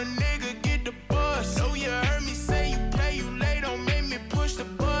out on a nigga, get the bus. Know you heard me say you play, you late, don't make me push the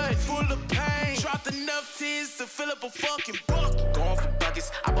button. Full of pain, dropped enough tears to fill up a fucking bucket. Going for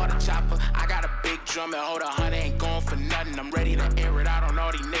buckets, I bought a chopper. I got a big drum and hold 100, ain't going for nothing. I'm ready to air it out on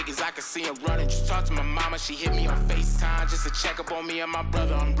all these niggas. I can see them running. Just talk to my mama, she hit me on FaceTime just to check up on me and my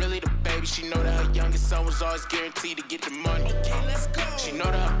brother. I'm really the baby. She know that her youngest son was always guaranteed to get the money. Okay, let's go. She know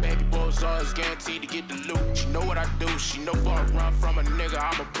that her baby boy was always guaranteed to get the loot. She know what I do. She know if I run from a nigga,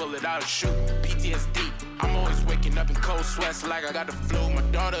 I'ma pull it out and shoot. PTSD. I'm always waking up in cold sweats like I got the flu. My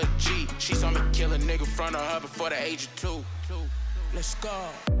daughter a G. She saw me kill a nigga in front of her before the age of 2. Let's go.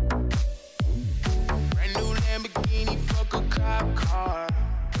 Brand new Lamborghini, fuck a cop car.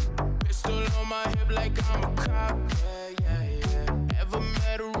 Pistol on my hip like I'm a cop. Yeah. Ever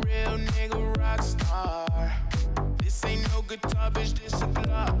met a real nigga rock star? This ain't no guitar, bitch, this a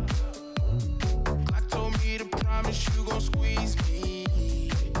block. Clock told me to promise you gon' squeeze me.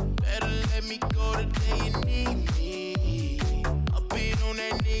 Better let me go the day you need me. I'll beat on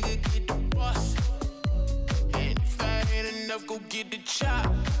that nigga, get the bus. And if I ain't enough, go get the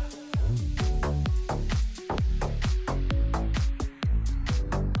chop.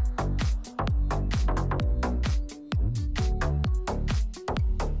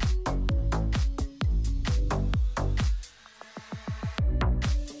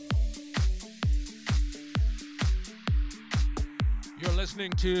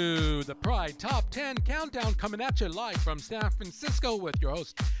 listening to the Pride Top 10 Countdown coming at you live from San Francisco with your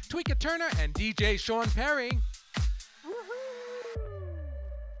host, Tweeka Turner and DJ Sean Perry.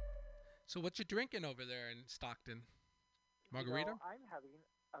 So what you drinking over there in Stockton? Margarita? Well, I'm having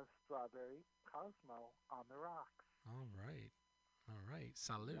a strawberry Cosmo on the rocks. All right. All right.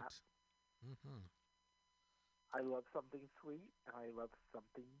 Salute. Yep. Mm-hmm. I love something sweet, and I love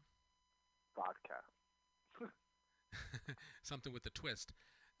something vodka. Something with a twist.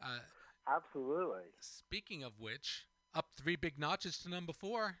 Absolutely. Speaking of which, up 3 big notches to number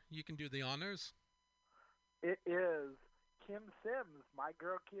 4. You can do the honors. It is Kim Sims, my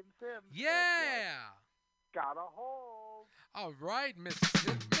girl Kim Sims. Yeah! Got a hold. All right, Miss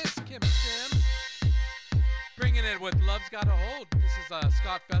Kim Sims. Bringing it with Love's Got a Hold. This is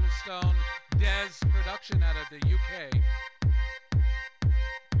Scott Featherstone, Des production out of the UK.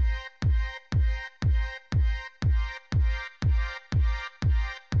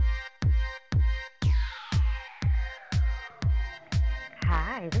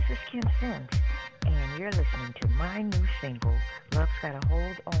 Hi, this is Kim Sims, and you're listening to my new single, Love's Got a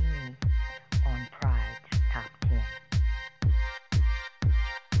Hold on Me, on Pride's Top 10.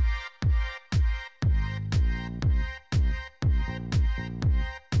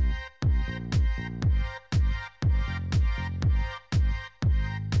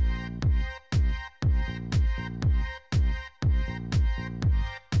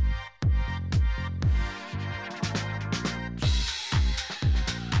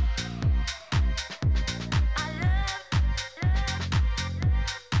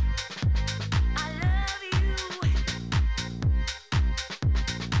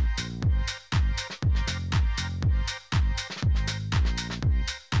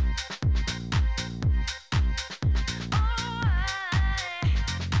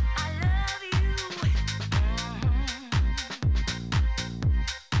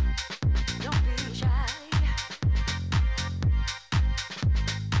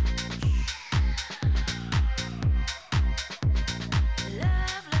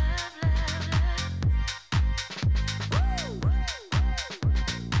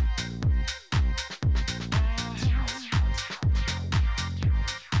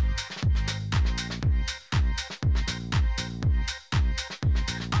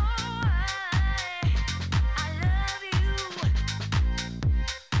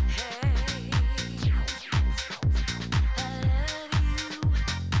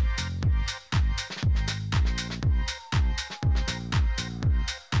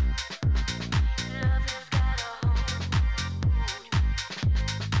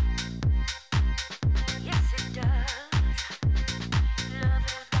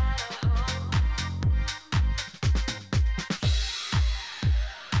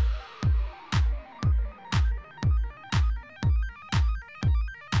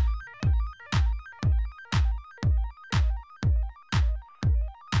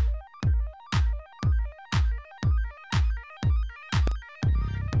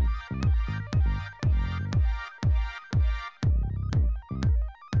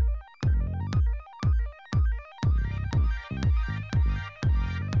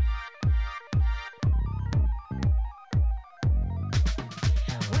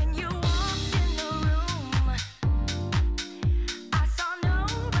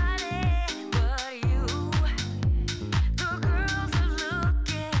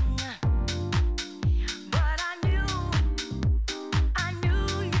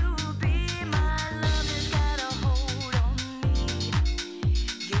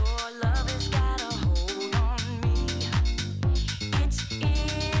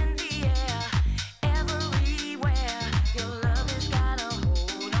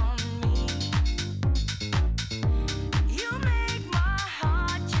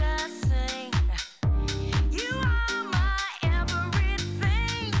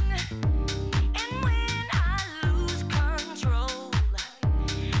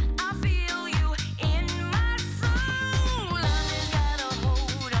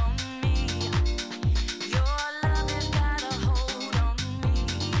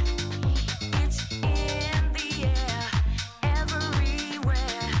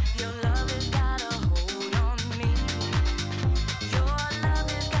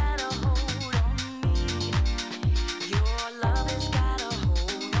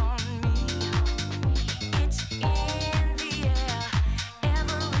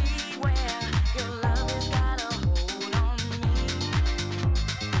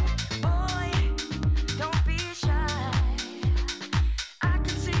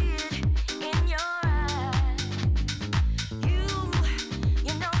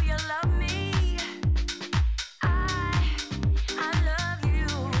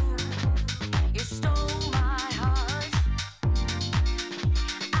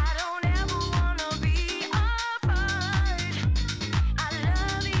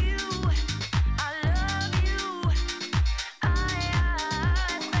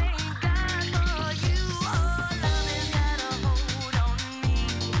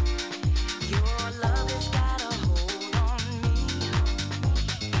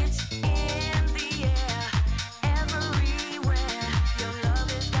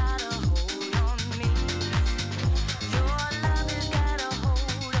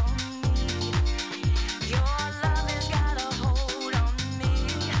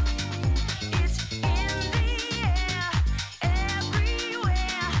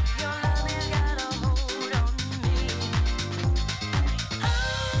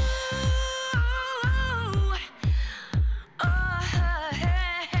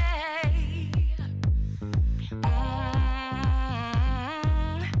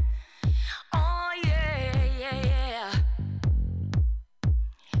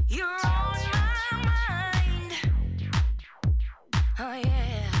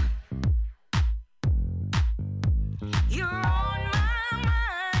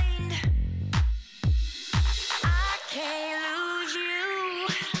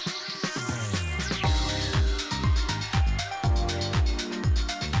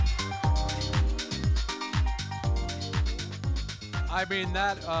 I mean,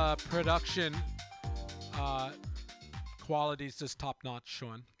 that production quality is just top notch,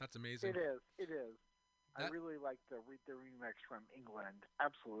 Sean. That's amazing. It is. It is. I That- really like the remix from England.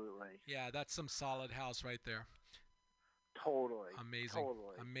 Absolutely. Yeah, that's some solid house right there. Totally. Amazing.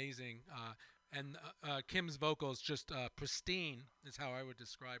 Totally. Amazing. And Kim's vocals just pristine is how I would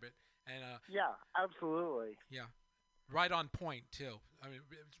describe it. And Yeah, absolutely. yeah, right on point too. I mean,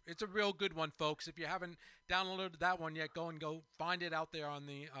 it's a real good one, folks. If you haven't downloaded that one yet, go find it out there on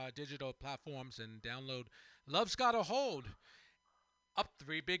the digital platforms and download. Love's Got a Hold. Up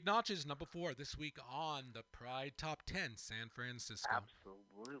 3 big notches, number 4 this week on the Pride Top 10, San Francisco.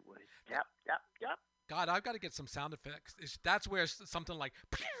 Absolutely. Yep, yep, yep. God, I've got to get some sound effects. That's where something like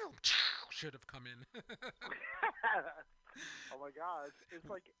should have come in. Oh my gosh. It's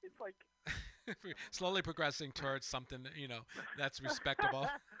like Slowly progressing towards something, that's respectable.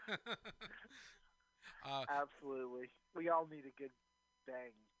 absolutely. We all need a good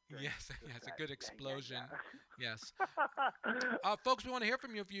bang. Yes, yes, a good explosion. Yeah. Yes. Folks, we want to hear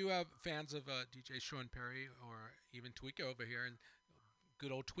from you if you have fans of DJ Sean Perry or even Tweaker over here, and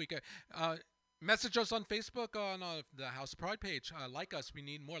good old Tweaker. Message us on Facebook on the House of Pride page. Like us. We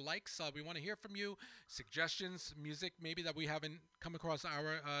need more likes. We want to hear from you. Suggestions, music maybe that we haven't come across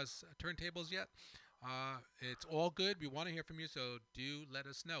our turntables yet. It's all good. We want to hear from you, so do let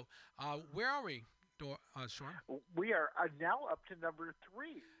us know. Where are we, Sean? We are now up to number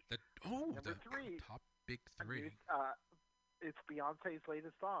 3. Number Number 3. Top big 3. It's Beyonce's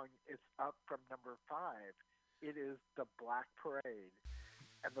latest song. It's up from number 5. It is The Black Parade.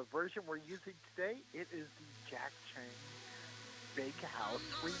 And the version we're using today, it is the Jack Chang Big House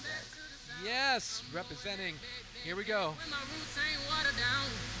remix. Yes, representing. Here we go. When my roots ain't watered down,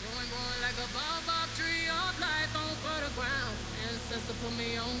 growing like a baobab tree of life on fertile ground. Ancestor put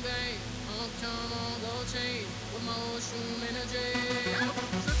me on game, on charm, on gold chain, with my old shroom energy.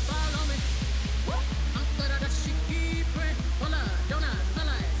 Just follow me. I'm good at that shit, keep it. Hola, don't I smell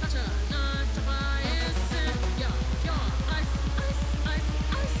like such a non-defiant sin? Yo, ice, ice, ice,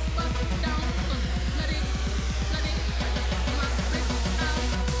 ice, bust it down. Let it, my spit out.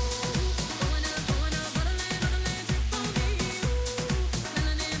 Going up, motherland, drip on me.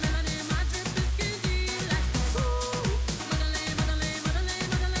 Melanin, my drip is skinny like motherland,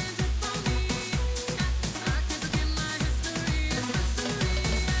 drip on me. I can't forget my history, it's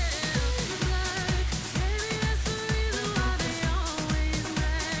history.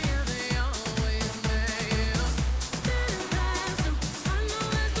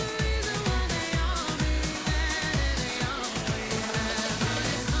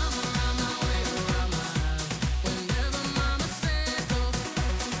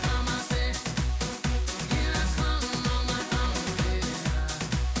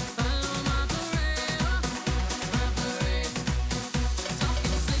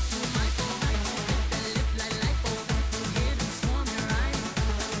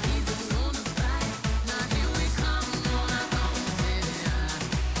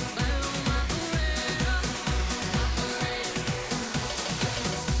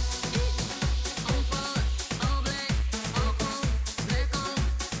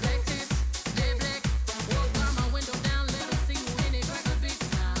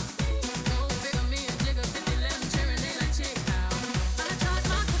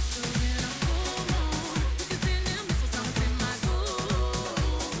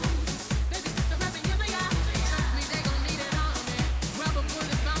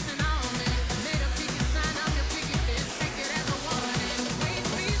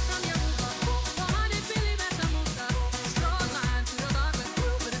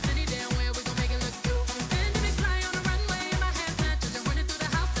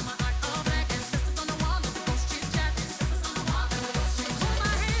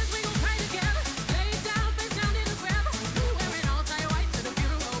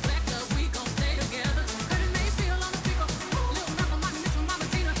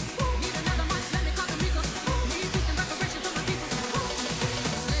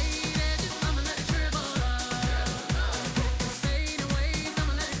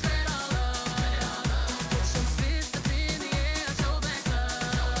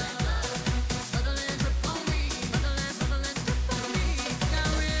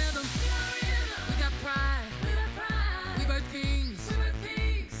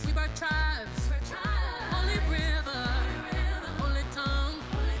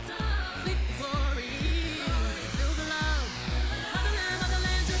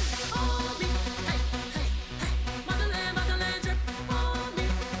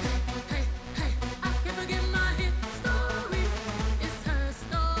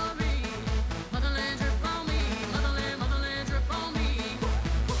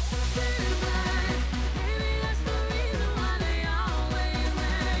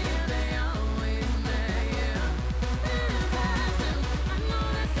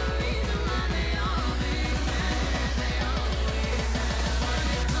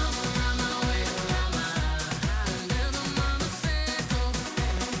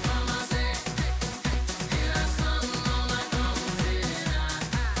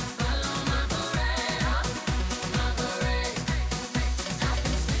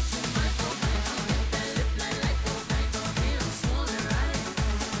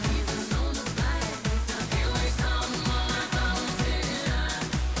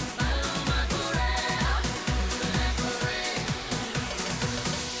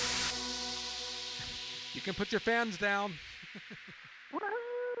 can put your fans down.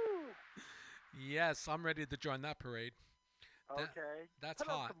 Woohoo! Yes, I'm ready to join that parade. Okay. That's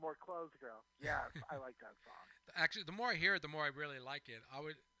Put on hot. some more clothes, girl. Yes, I like that song. Actually, the more I hear it, the more I really like it. I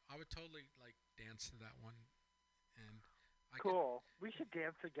would totally like dance to that one. And Cool. We should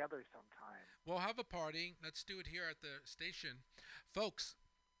dance together sometime. We'll have a party. Let's do it here at the station, folks.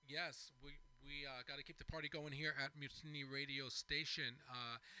 Yes, we got to keep the party going here at Mutiny Radio Station.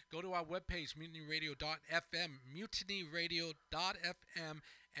 Go to our webpage, mutinyradio.fm, mutinyradio.fm,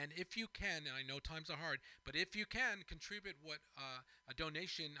 and if you can, and I know times are hard, but if you can, contribute what a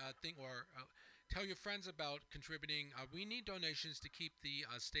donation thing or tell your friends about contributing. We need donations to keep the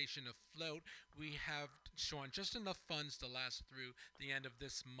station afloat. We have, Sean, just enough funds to last through the end of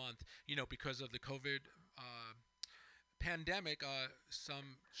this month, because of the COVID pandemic.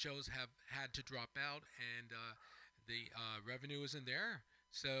 Some shows have had to drop out, and the revenue isn't there.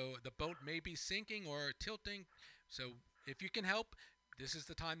 So the boat may be sinking or tilting. So if you can help, this is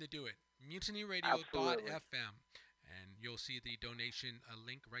the time to do it. MutinyRadio.fm. And you'll see the donation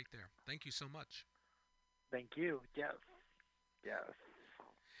link right there. Thank you so much. Thank you. Yes. Yes.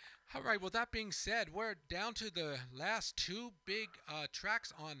 All right. Well, that being said, we're down to the last two big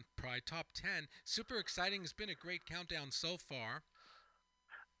tracks on Pride Top 10. Super exciting. It's been a great countdown so far.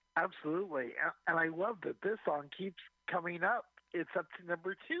 Absolutely. And I love that this song keeps coming up. It's up to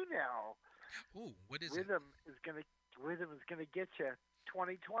number 2 now. Ooh, what is Rhythm is gonna get you.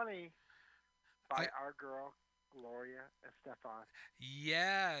 2020 by our girl Gloria Estefan.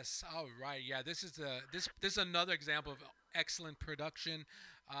 Yes. All right. Yeah. This is another example of excellent production.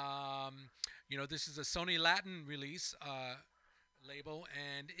 This is a Sony Latin release label,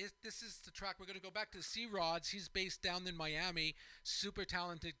 and this is the track. We're going to go back to C Rods. He's based down in Miami. Super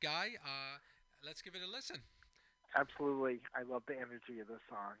talented guy. Let's give it a listen. Absolutely. I love the energy of this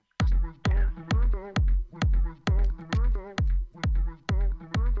song.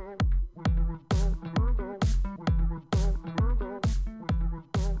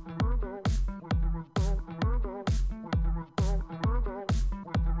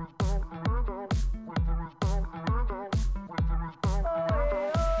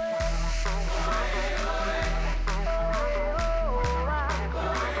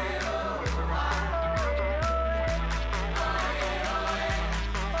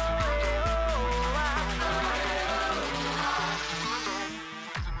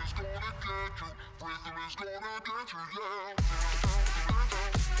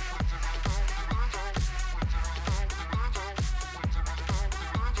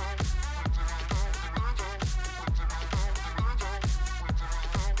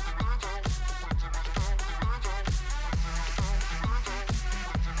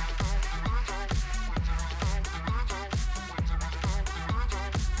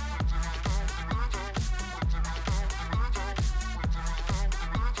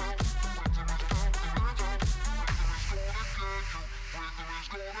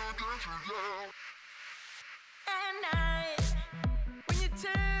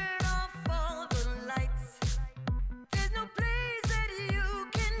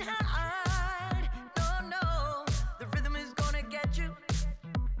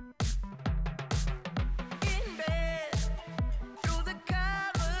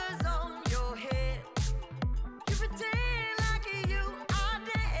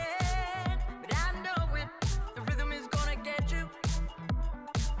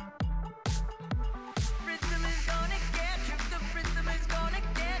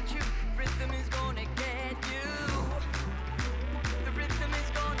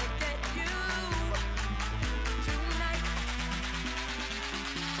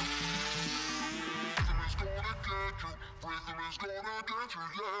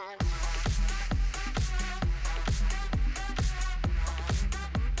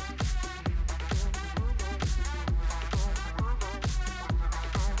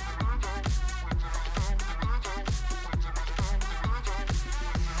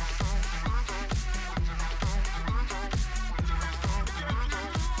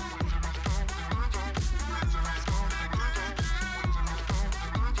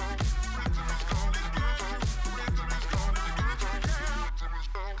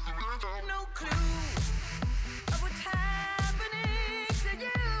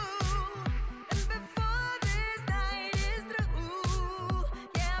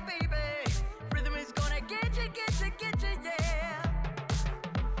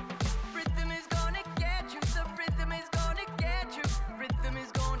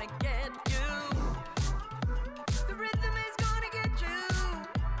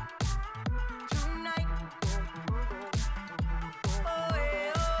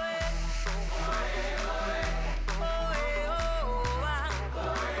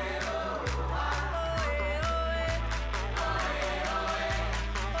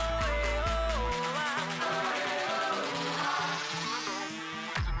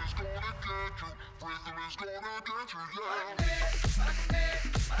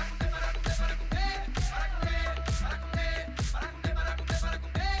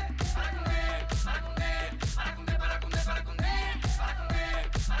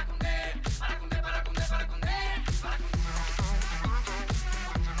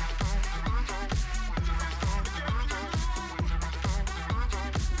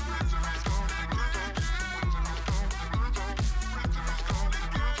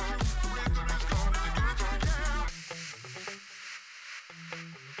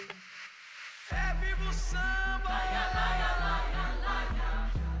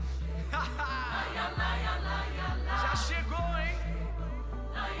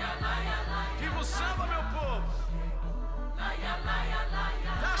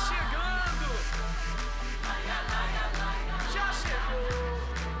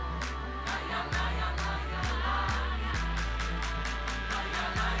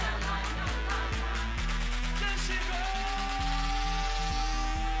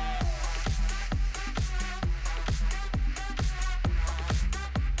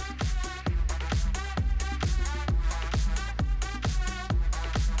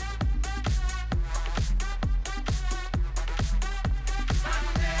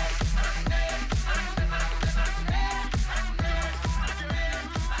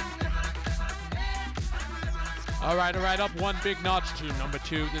 All right, up one big notch to number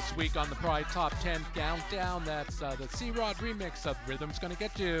 2 this week on the Pride Top 10 Countdown. That's the C-Rod remix of Rhythm's Gonna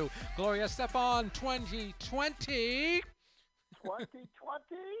Get You. Gloria Estefan, 2020. 2020?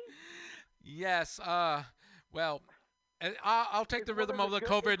 Yes, well, I'll take the It's one rhythm of of the the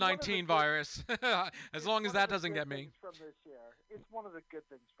good- it's one of COVID-19 the good- virus, as long as one that of the doesn't good get me. things from this year. It's one of the good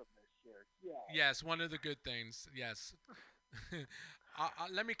things from this year. Yeah. Yes, one of the good things, yes.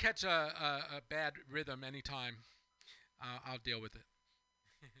 Let me catch a bad rhythm anytime. I'll deal with it.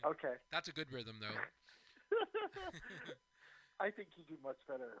 Okay. That's a good rhythm, though. I think you do much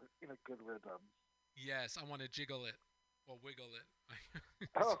better in a good rhythm. Yes, I want to jiggle it or wiggle it.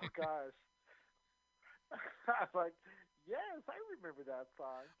 Oh gosh. I'm like, yes, I remember that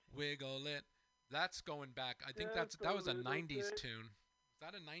song. Wiggle it. That's going back. I think Just that was a little 90s bit. tune. Is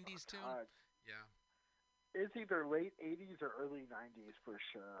that a 90s tune? God. Yeah. It's either late 80s or early 90s for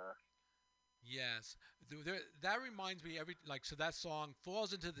sure. Yes. That reminds me so that song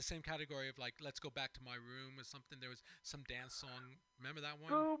falls into the same category of like Let's Go Back to My Room or something. There was some dance song. Remember that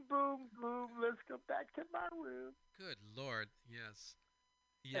one? Boom, boom, boom. Let's go back to my room. Good Lord. Yes.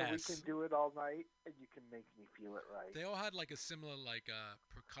 And we Yes. can do it all night, and you can make me feel it right. They all had like a similar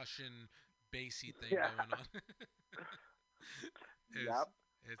percussion bassy thing Yeah. going on. Yep.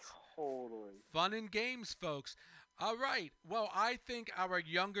 It's Totally. fun and games, folks. All right. Well, I think our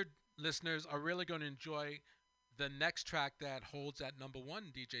younger listeners are really going to enjoy the next track that holds at number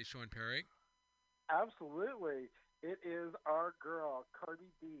 1, DJ Sean Perry. Absolutely. It is our girl,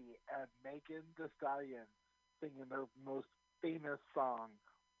 Cardi B, and Megan Thee Stallion singing their most famous song,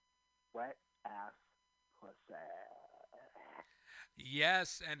 Wet Ass Pussy.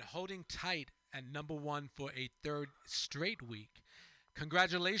 Yes, and holding tight at number 1 for a third straight week.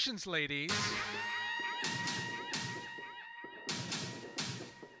 Congratulations, ladies.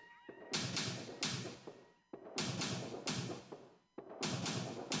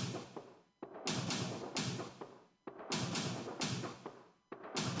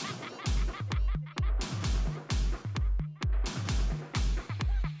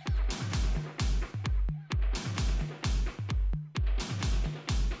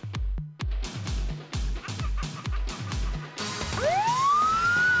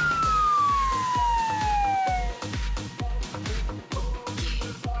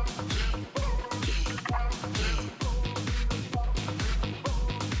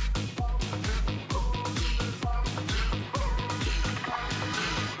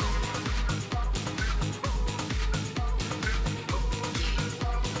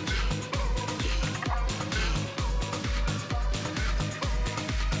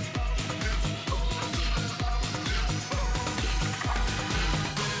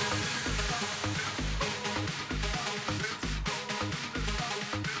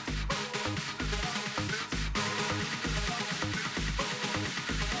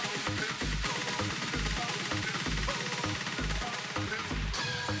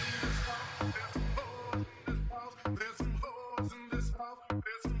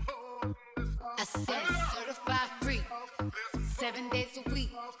 I said certified free, 7 days a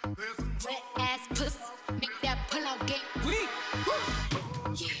week. Wet ass pussy, make that pull out game weak.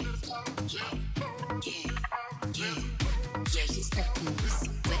 Yeah, yeah, yeah, yeah. Yeah, you stuck me with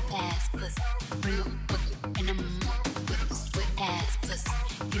some wet ass pussy. Bring a bucket and I'm up with this wet ass pussy.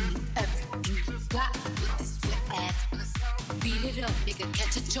 Give me everything you got with this wet ass pussy. Beat it up, nigga,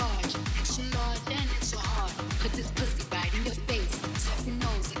 catch a charge. Extra large and extra hard. Put this pussy right in your face. Soft your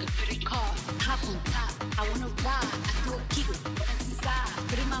nose like a credit card. Hop on top, I wanna ride. I do a kegel, what's inside?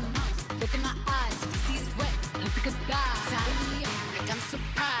 Put in my mouth, look in my eyes. You can see it's wet, don't pick a guy. Tie me up like I'm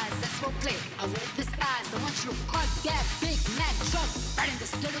surprised. That's roleplay. I wear disguise. I want you to park that Big Mac truck right in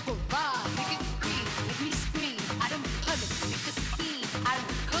this little garage. Make it green, make me scream. I don't public, make a scene. I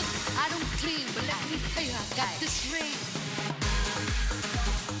don't cook, I don't clean, but let me tell you, I got this ring.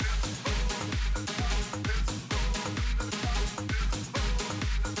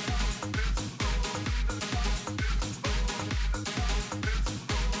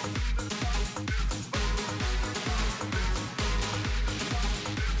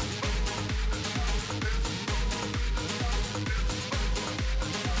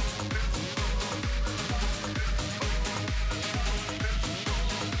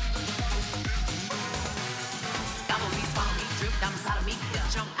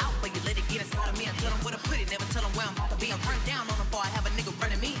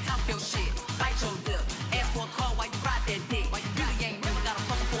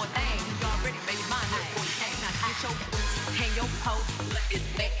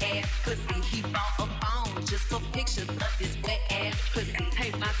 pussy.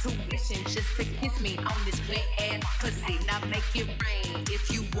 Pay my tuition just to kiss me on this wet ass pussy. Now make it rain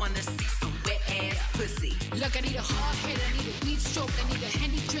if you wanna see some wet ass pussy. Look, I need a hard head, I need a weed stroke, I need a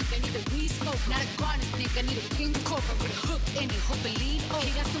handy drink, I need a weed smoke, not a garden stick, I need a king cobra with a hook in it, hope it lead. Oh,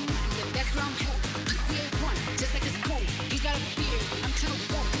 he got some money, and that's where I'm headed. You see it one, just like his coat. He got a beard, I'm trying to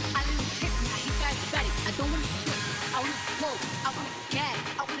walk. I let him kiss me, he got fatty. I don't wanna spit, I wanna blow, I wanna gag,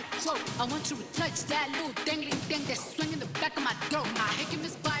 I wanna choke. I want you to touch that little dangly thing that's swinging the back of my throat. I hate him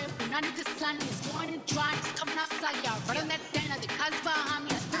inspired, but I need the sun, it's going and dry, it's coming outside, y'all. Right on that thing, the cuz behind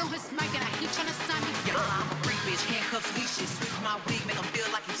me, I spit on his mic, and I heat trying to sign me. Yeah, I'm a freak bitch, handcuffs, leashes. Switch my wig, make him feel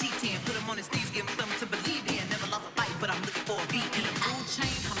like he's cheating. Put him on his knees, give him something to believe in. Never lost a fight, but I'm looking for a beat. In a gold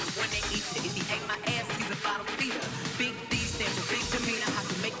chain, I'm the one that eats it. If he ate my ass, he's a bottom feeder. Big D stand for big demeanor. I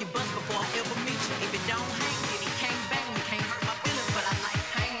can make you bust before I ever meet you. If it don't hang, then he can't bang. You can't hurt my feelings, but I like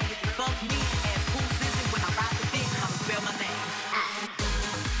pain. If you fuck me, ask who's is it when I ride the dick, I'ma spell my name.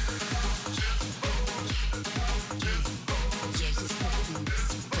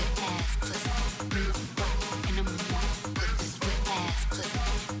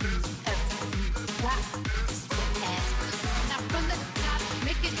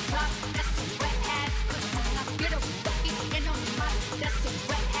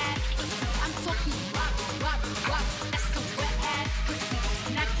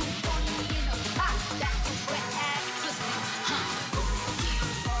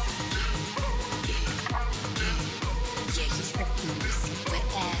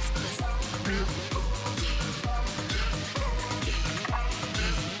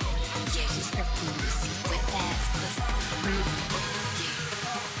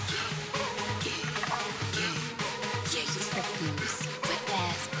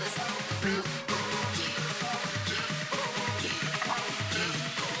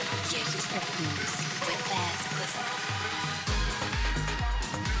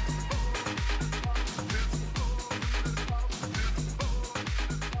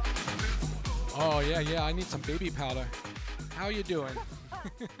 Oh yeah, I need some baby powder. How you doing? I'm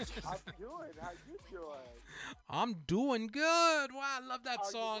good. How you doing? I'm doing good. Wow, I love that Are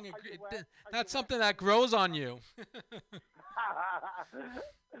you- song. are you wet? Are That's you something that grows on you.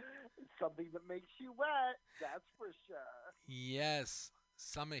 Something that makes you wet, that's for sure. Yes,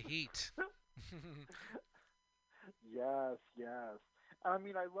 summer heat. Yes, yes. I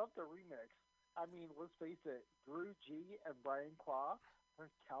mean, I love the remix. I mean, let's face it, Drew G and Brian Claw are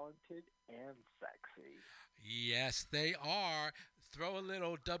talented and sexy. Yes, they are. Throw a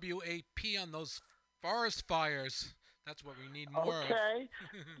little WAP on those forest fires. That's what we need more of. Okay.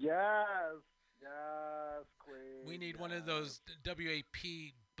 Yes, yes, Queen. We need one of those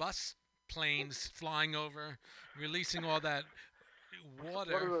WAP bus planes flying over, releasing all that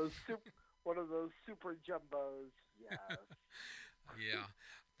water. One of those super jumbos. Yes. Yeah.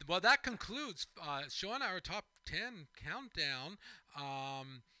 Well, that concludes, Sean, our top 10 countdown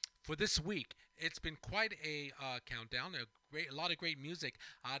for this week. It's been quite a countdown, a lot of great music.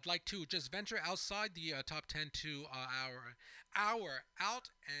 I'd like to just venture outside the top 10 to our out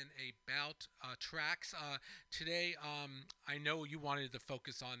and about tracks. Today, I know you wanted to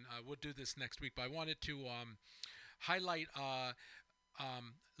focus on, we'll do this next week, but I wanted to highlight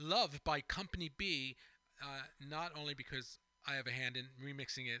Love by Company B, not only because I have a hand in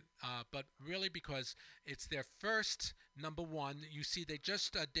remixing it, but really because it's their first number one. You see, they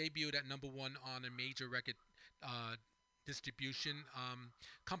just debuted at number one on a major record distribution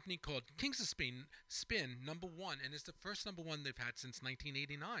company called Kings of Spin, number one, and it's the first number one they've had since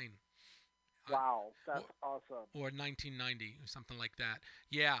 1989. Wow, that's awesome. Or 1990, or something like that.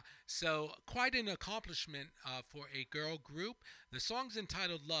 Yeah, so quite an accomplishment for a girl group. The song's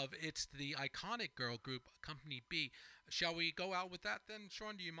entitled Love. It's the iconic girl group, Company B. Shall we go out with that then,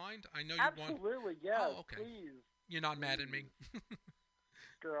 Sean? Do you mind? I know you want... Absolutely, yes, Oh, okay. please. You're not mad at me?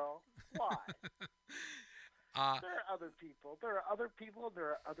 Girl, why? There are other people. There are other people. There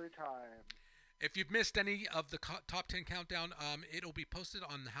are other times. If you've missed any of the top 10 countdown, it'll be posted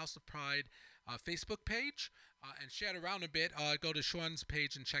on the House of Pride Facebook page and share it around a bit. Go to Sean's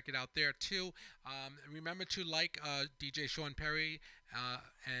page and check it out there too. Remember to like DJ Sean Perry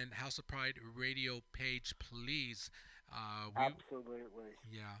and House of Pride radio page, please. Absolutely.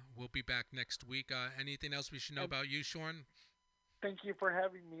 Yeah, we'll be back next week. Anything else we should know about you, Sean? Thank you for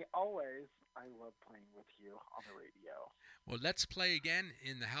having me always. I love playing with you on the radio. Well, let's play again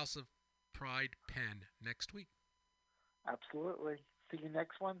in the House of Pride pen next week. Absolutely. See you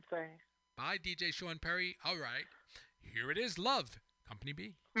next Wednesday. Bye, DJ Sean Perry. All right. Here it is, Love, Company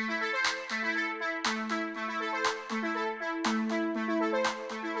B.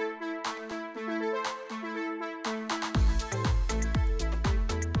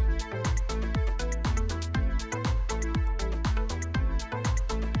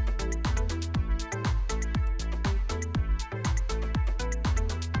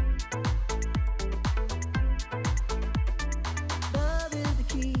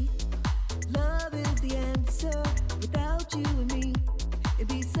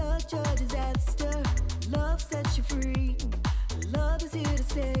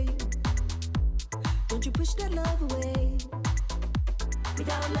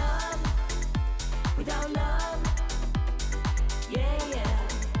 Without love, without love, yeah, yeah.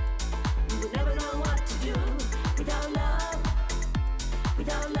 We would never know what to do. Without love,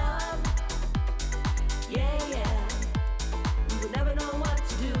 without love, yeah, yeah. We would never know what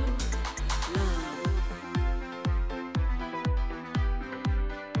to do. Love.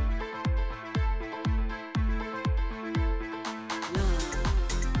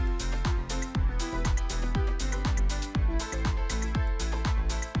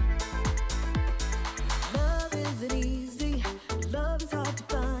 Love isn't easy, love is hard to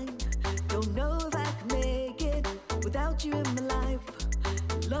find. Don't know if I can make it without you in my life.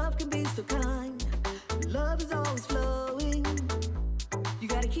 Love can be so kind, love is always flowing. You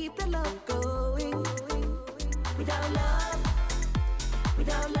gotta keep that love going. Without love,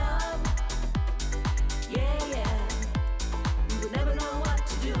 yeah, yeah. We would never know what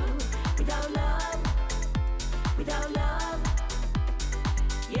to do. Without love,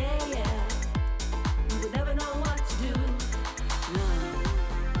 yeah, yeah. We would never know what to do. Love,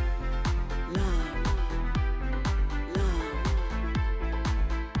 love, love, love, love,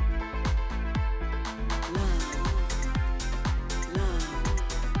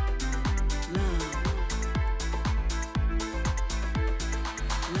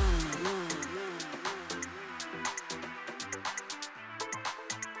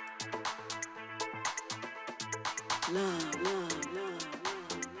 love, love, love, love.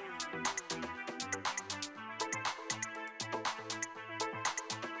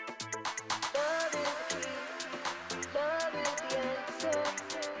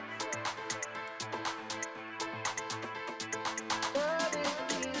 Love is the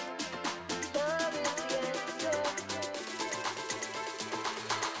key, love is the answer. Love is the key, love is the answer.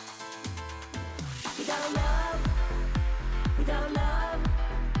 Without love,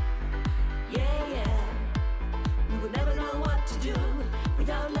 yeah, yeah. We would never know what to do.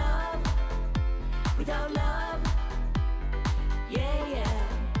 Without love, yeah, yeah.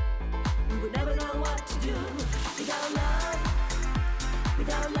 We would never know what to do.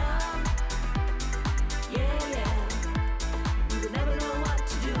 Without love, yeah, yeah. We would never know what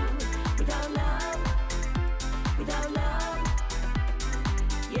to do. Without love,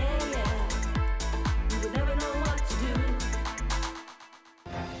 yeah, yeah. We would never know what to do.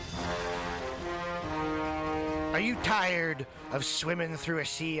 Are you tired of swimming through a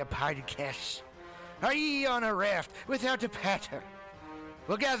sea of podcasts? Are ye on a raft without a paddle?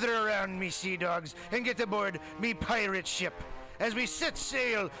 Well, gather around me, sea dogs, and get aboard me pirate ship as we set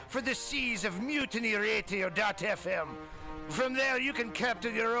sail for the seas of MutinyRadio.fm. From there, you can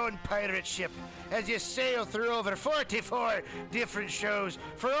captain your own pirate ship as you sail through over 44 different shows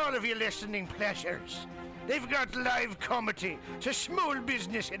for all of your listening pleasures. They've got live comedy to small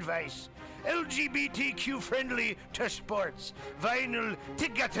business advice, LGBTQ friendly to sports, vinyl to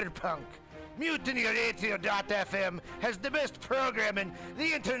gutter punk. MutinyRadio.fm has the best programming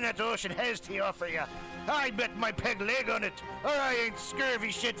the internet ocean has to offer you. I bet my peg leg on it, or I ain't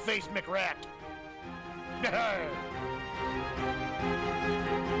scurvy shit-faced McRat.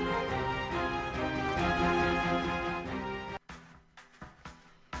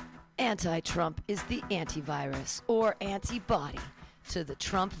 Anti-Trump is the antivirus or antibody to the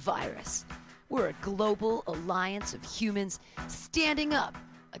Trump virus. We're a global alliance of humans standing up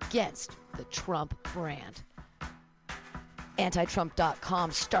against the Trump brand.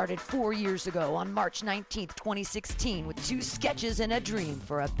 Antitrump.com started 4 years ago on March 19th, 2016 with 2 sketches and a dream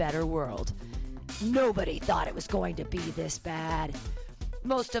for a better world. Nobody thought it was going to be this bad.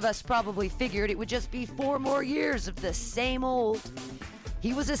 Most of us probably figured it would just be 4 more years of the same old.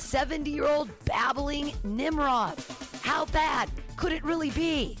 He was a 70-year-old babbling Nimrod. How bad could it really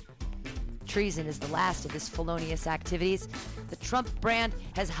be? Treason is the last of his felonious activities. The Trump brand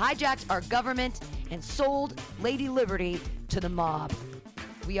has hijacked our government and sold Lady Liberty to the mob.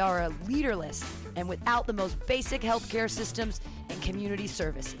 We are a leaderless and without the most basic healthcare systems and community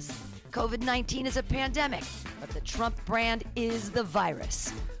services. COVID-19 is a pandemic, but the Trump brand is the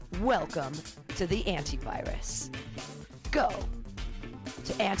virus. Welcome to the antivirus. Go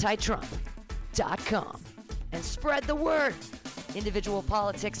to antitrump.com and spread the word. Individual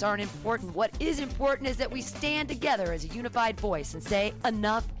politics aren't important. What is important is that we stand together as a unified voice and say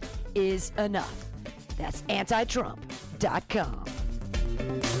enough is enough. That's antitrump.com.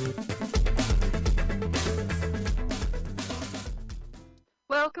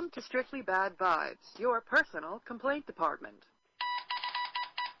 Welcome to Strictly Bad Vibes, your personal complaint department.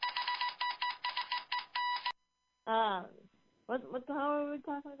 What the hell are we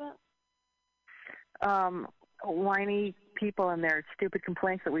talking about? Whiny people and their stupid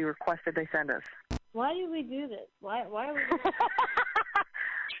complaints that we requested they send us. Why do we do this? Why are we doing this?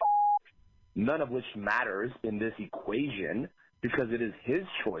 none of which matters in this equation because it is his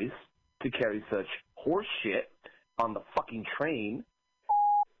choice to carry such horse shit on the fucking train.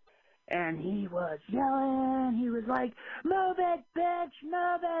 And he was yelling. He was like, "Move it, bitch!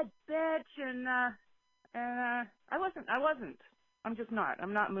 Move it, bitch!" And I wasn't. I'm just not.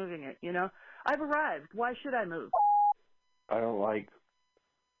 I'm not moving it. You know, I've arrived. Why should I move? I don't like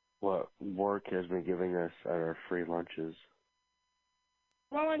what work has been giving us at our free lunches.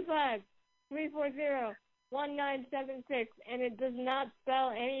 115 340 1976, and it does not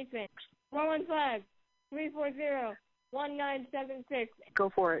spell anything. 115 340 1976. Go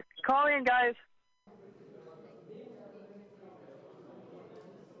for it. Call in, guys.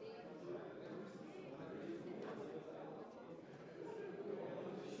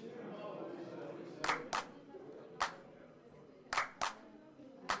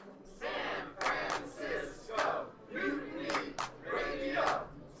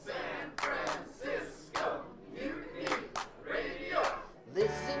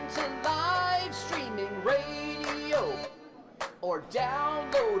 Listen to live streaming radio or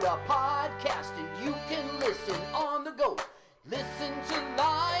download a podcast and you can listen on the go. Listen to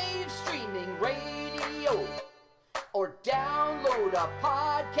live streaming radio or download a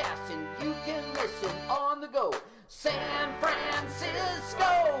podcast and you can listen on the go. San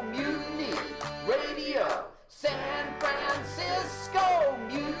Francisco Mutiny Radio. San Francisco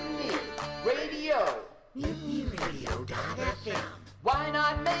Mutiny Radio. MutinyRadio.fm. Why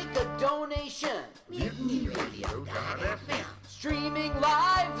not make a donation? MutinyRadio.fm. Streaming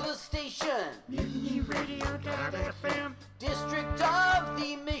live the station. MutinyRadio.fm. District of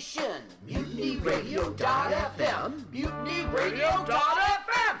the Mission. MutinyRadio.fm.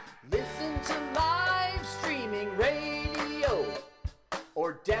 MutinyRadio.fm. Listen to live streaming radio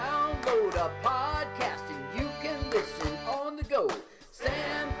or download a podcast and you can listen on the go.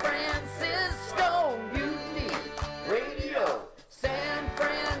 San Francisco Mutiny Radio. San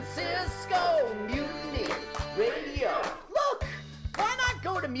Francisco Mutiny Radio. Look, why not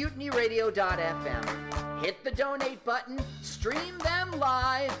go to MutinyRadio.fm? Hit the donate button, stream them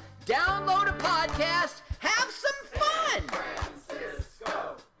live, download a podcast, have some fun! San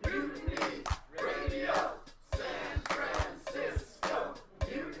Francisco Mutiny Radio. San Francisco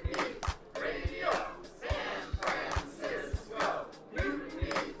Mutiny Radio. San Francisco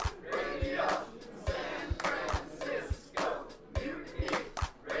Mutiny Radio. San Francisco Mutiny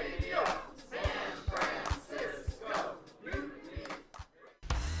Radio. San Francisco Mutiny.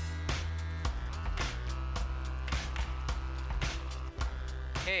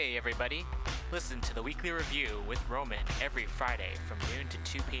 Hey everybody, listen to the Weekly Review with Roman every Friday from noon to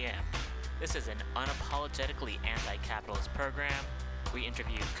 2 p.m. This is an unapologetically anti-capitalist program. We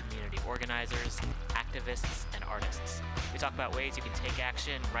interview community organizers, activists, and artists. We talk about ways you can take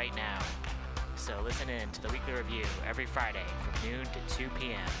action right now. So listen in to the Weekly Review every Friday from noon to 2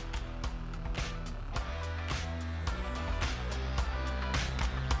 p.m.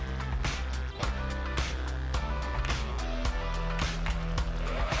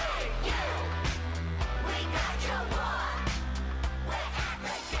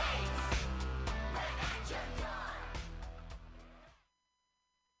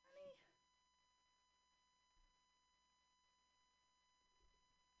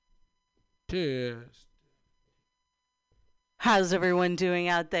 Cheers. How's everyone doing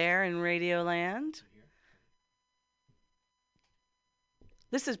out there in Radio Land?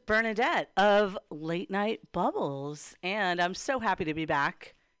 This is Bernadette of Late Night Bubbles, and I'm so happy to be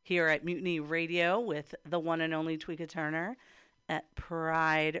back here at Mutiny Radio with the one and only Tweeka Turner at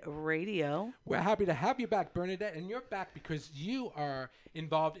Pride Radio. We're happy to have you back, Bernadette, and you're back because you are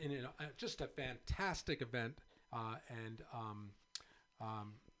involved in just a fantastic event and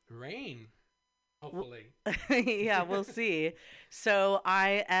rain. Hopefully. Yeah, we'll see. So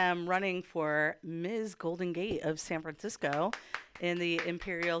I am running for Ms. Golden Gate of San Francisco in the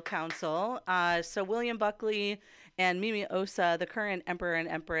Imperial Council. So William Buckley and Mimi Osa, the current emperor and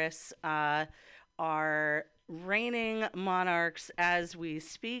empress, are reigning monarchs as we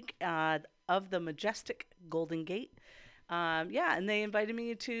speak of the majestic Golden Gate. And they invited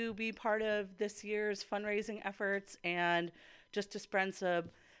me to be part of this year's fundraising efforts and just to spread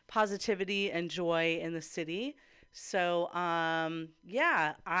some positivity and joy in the city. So, I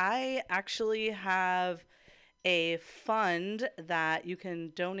actually have a fund that you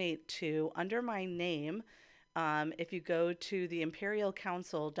can donate to under my name. If you go to the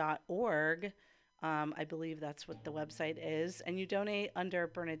imperialcouncil.org, I believe that's what the website is, and you donate under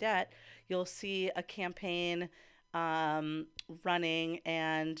Bernadette, you'll see a campaign running,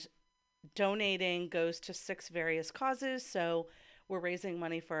 and donating goes to 6 various causes. So we're raising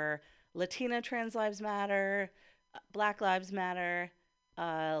money for Latina Trans Lives Matter, Black Lives Matter,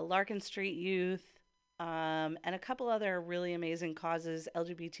 Larkin Street Youth, and a couple other really amazing causes,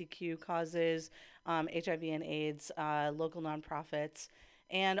 LGBTQ causes, HIV and AIDS, local nonprofits,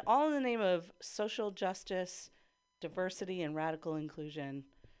 and all in the name of social justice, diversity, and radical inclusion,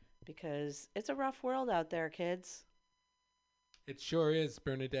 because it's a rough world out there, kids. It sure is,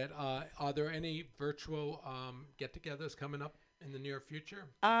 Bernadette. Are there any virtual get-togethers coming up in the near future?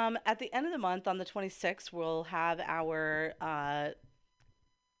 At the end of the month, on the 26th, we'll have our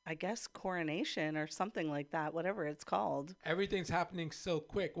I guess coronation or something like that, whatever it's called. Everything's happening so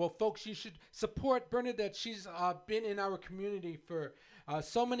quick. Well, folks, you should support Bernadette. She's been in our community for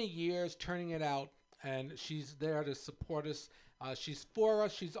so many years, turning it out, and she's there to support us. She's for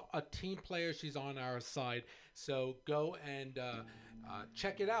us. She's a team player. She's on our side. So go and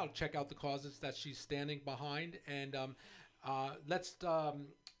check it out. Check out the causes that she's standing behind, and let's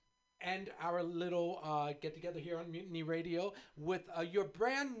end our little get-together here on Mutiny Radio with your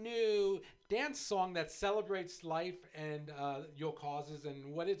brand new dance song that celebrates life and your causes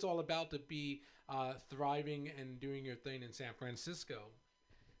and what it's all about to be thriving and doing your thing in San Francisco.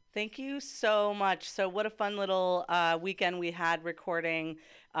 Thank you so much. So what a fun little weekend we had recording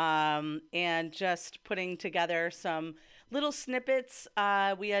and just putting together some little snippets.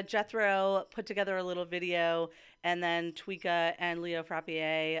 We had Jethro put together a little video, and then Tweeka and Leo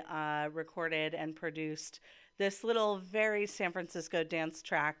Frappier recorded and produced this little very San Francisco dance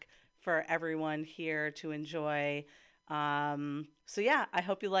track for everyone here to enjoy. So yeah, I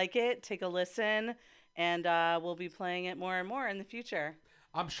hope you like it. Take a listen, and we'll be playing it more and more in the future.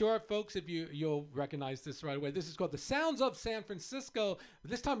 I'm sure, folks, if you'll recognize this right away. This is called The Sounds of San Francisco.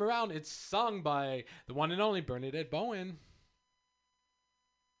 This time around, it's sung by the one and only Bernadette Bowen.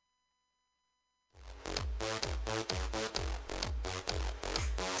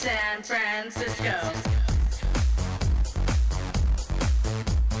 San Francisco.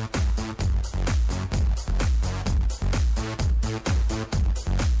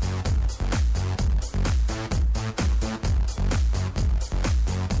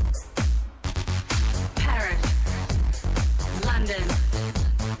 London,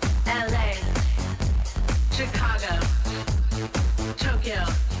 LA, Chicago, Tokyo,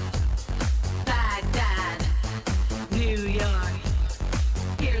 Baghdad, New York.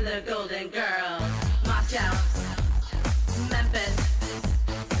 Hear the Golden Girls. Moscow, Memphis,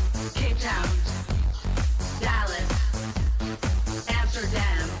 Cape Town, Dallas,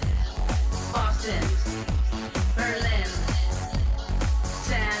 Amsterdam, Boston, Berlin,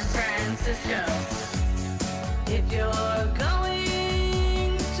 San Francisco. If you're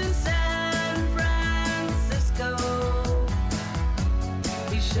going to San Francisco,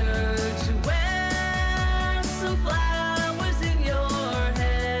 be sure to wear some flowers in your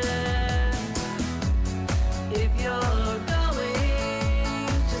hair. If you're going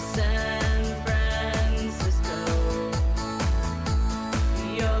to San Francisco,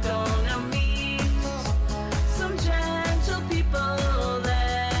 you're gonna meet some gentle people there.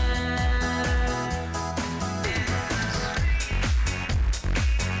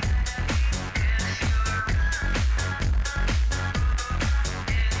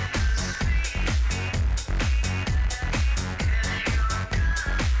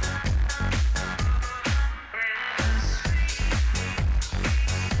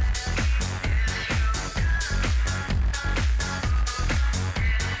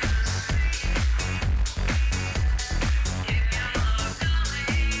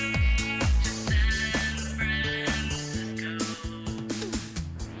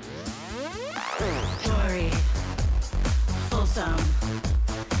 Dory, Folsom,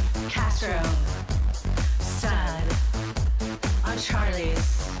 Castro, Stud, on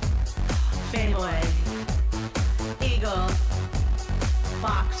Charlie's, Fanboy, Eagle,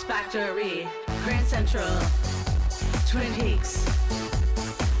 Fox Factory, Grand Central, Twin Peaks,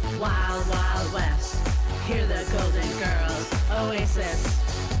 Wild Wild West. Hear the Golden Girls, Oasis,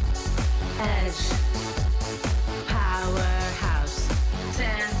 Edge, Powerhouse,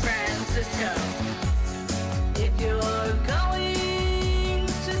 San Francisco. If you're going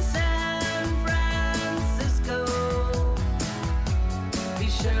to San Francisco, be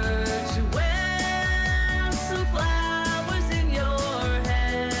sure to wear some flowers in your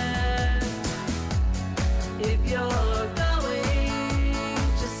hair. If you're going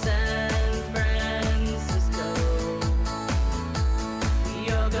to San Francisco,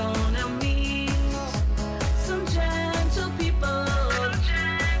 you're gonna meet some gentle people.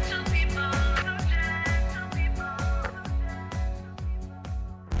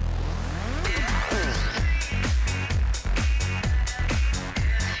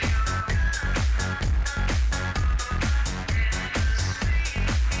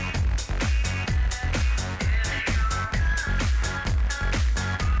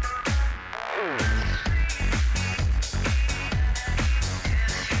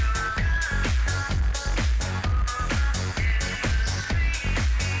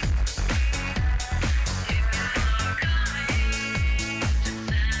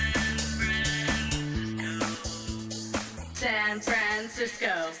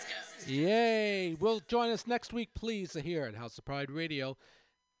 Francisco. Yay! Will join us next week, please, here at House of Pride Radio.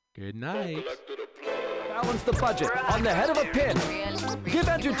 Good night. Balance the budget on the head of a pin. Give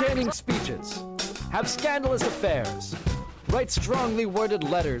entertaining speeches. Have scandalous affairs. Write strongly worded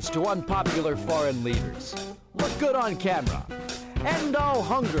letters to unpopular foreign leaders. Look good on camera. End all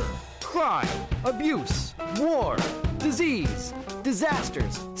hunger, crime, abuse, war, disease,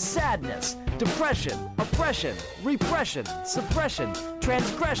 disasters, sadness, depression, oppression, repression, suppression,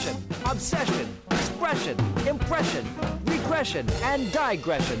 transgression, obsession, expression, impression, regression, and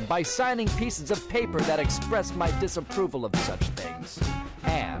digression by signing pieces of paper that express my disapproval of such things.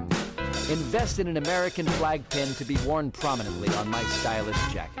 And invest in an American flag pin to be worn prominently on my stylish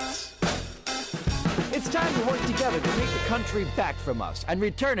jackets. It's time to work together to take the country back from us and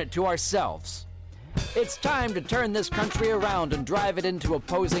return it to ourselves. It's time to turn this country around and drive it into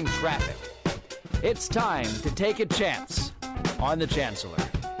opposing traffic. It's time to take a chance on the Chancellor.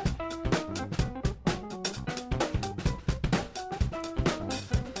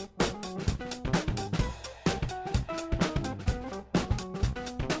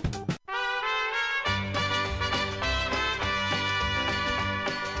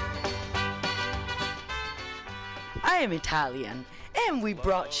 I am Italian, and we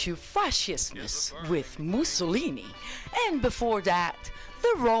brought you fascism with Mussolini, and before that,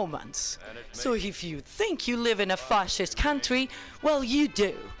 the Romans. So if you think you live in a fascist country, well, you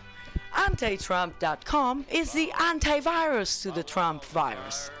do. Antitrump.com is the antivirus to the Trump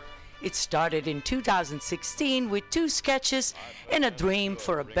virus. It started in 2016 with 2 sketches and a dream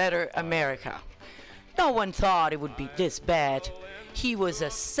for a better America. No one thought it would be this bad. He was a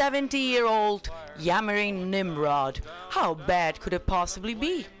 70-year-old yammering Nimrod. How bad could it possibly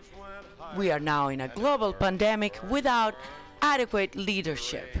be? We are now in a global pandemic without adequate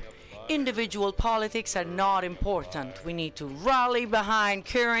leadership. Individual politics are not important. We need to rally behind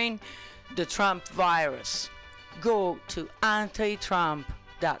curing the Trump virus. Go to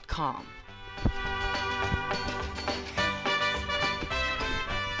antitrump.com.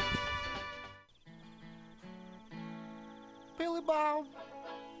 Billy Bob,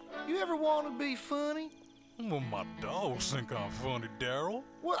 you ever want to be funny? Well, my dogs think I'm funny, Daryl.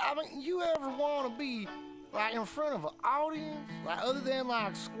 Well, I mean, you ever want to be, like, in front of an audience? Like, other than,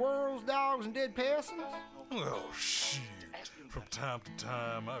 like, squirrels, dogs, and dead peasants? Oh, shit. From time to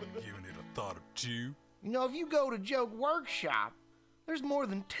time, I've given it a thought or two. You know, if you go to Joke Workshop, there's more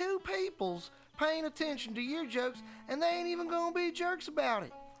than 2 peoples paying attention to your jokes, and they ain't even gonna be jerks about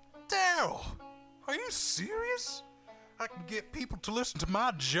it. Daryl, are you serious? I can get people to listen to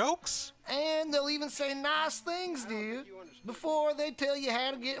my jokes? And they'll even say nice things to you before they tell you how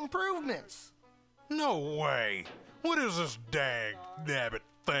to get improvements. No way. What is this dag-nabbit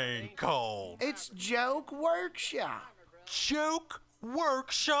thing called? It's Joke Workshop. Joke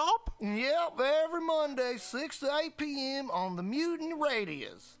Workshop? Yep, every Monday, 6 to 8 p.m. on the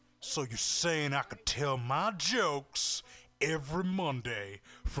MutinyRadio. So you're saying I could tell my jokes every Monday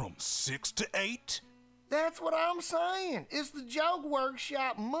from 6 to 8? That's what I'm saying. It's the Joke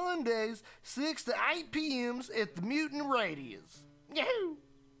Workshop Mondays, 6 to 8 p.m. at the MutinyRadio. Yahoo!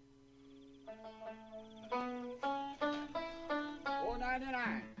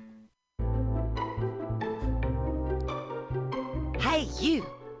 $4.99. Hey, you,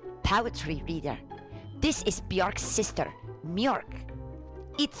 poetry reader. This is Bjork's sister, Mjork.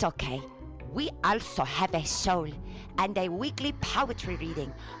 It's okay. We also have a soul and a weekly poetry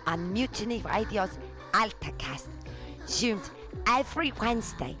reading on Mutiny Radio's AltaCast, zoomed every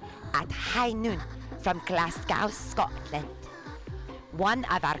Wednesday at high noon from Glasgow, Scotland. One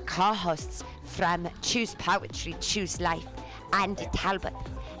of our co-hosts from Choose Poetry, Choose Life, Andy Talbot,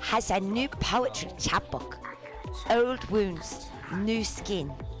 has a new poetry chapbook, Old Wounds, New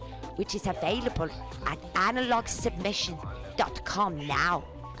Skin, which is available at analogsubmission.com now.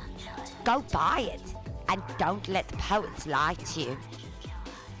 Go buy it and don't let poets lie to you.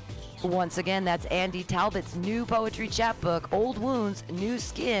 Once again, that's Andy Talbot's new poetry chapbook, Old Wounds, New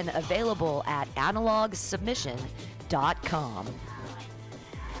Skin, available at analogsubmission.com.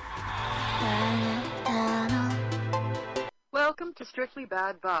 Welcome to Strictly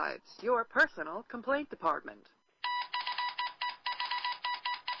Bad Vibes, your personal complaint department.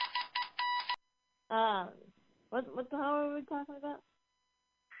 What the hell are we talking about?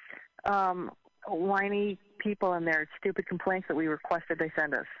 Whiny people and their stupid complaints that we requested they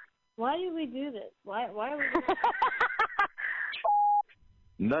send us. Why do we do this? Why are we doing this?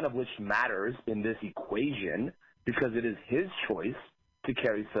 None of which matters in this equation because it is his choice to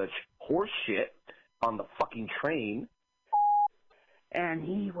carry such horse shit on the fucking train. and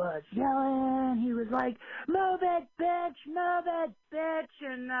he was yelling. He was like, "Move it, bitch,"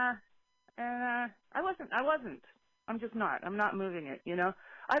 and I wasn't. I'm just not. I'm not moving it.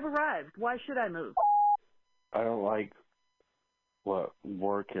 I've arrived. Why should I move? I don't like what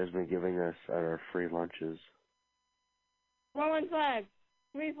work has been giving us at our free lunches.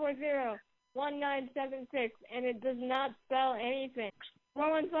 115-340-1976, and it does not spell anything.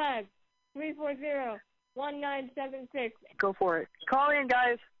 115-340-1976. Go for it. Call in,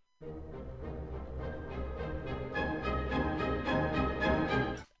 guys.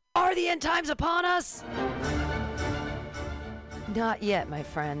 Are the end times upon us? Not yet, my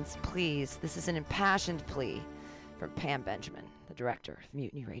friends. Please, this is an impassioned plea from Pam Benjamin, the director of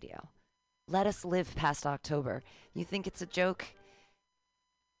Mutiny Radio. Let us live past October. You think it's a joke?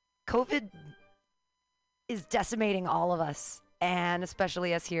 COVID is decimating all of us, and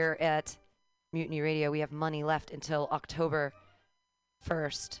especially us here at Mutiny Radio. We have money left until October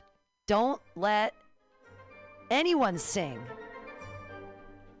 1st. Don't let anyone sing,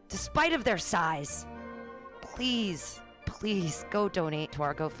 despite of their size. Please go donate to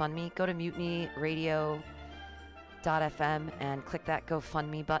our GoFundMe. Go to mutinyradio.fm and click that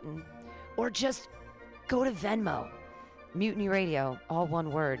GoFundMe button. Or just go to Venmo. Mutiny Radio, all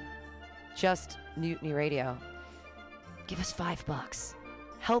one word. Just Mutiny Radio. Give us $5.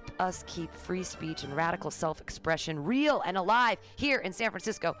 Help us keep free speech and radical self-expression real and alive here in San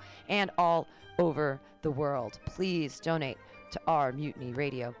Francisco and all over the world. Please donate to our Mutiny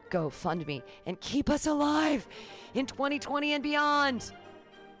Radio GoFundMe and keep us alive in 2020 and beyond.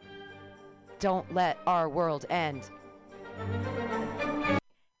 Don't let our world end.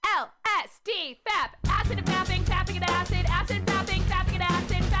 LSD, FAP, acid and fapping, fapping and acid, acid, fapping, fapping and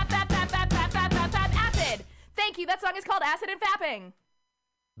acid, fap, fap, fap, fap, fap, fap, fap, fap, acid. Thank you, that song is called Acid and Fapping.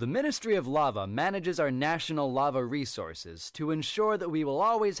 The Ministry of Lava manages our national lava resources to ensure that we will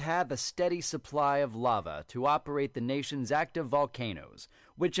always have a steady supply of lava to operate the nation's active volcanoes,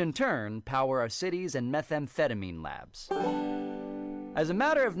 which in turn power our cities and methamphetamine labs. As a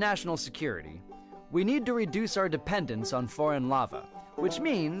matter of national security, we need to reduce our dependence on foreign lava, which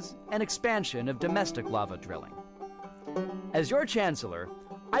means an expansion of domestic lava drilling. As your chancellor,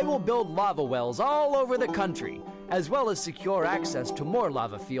 I will build lava wells all over the country, as well as secure access to more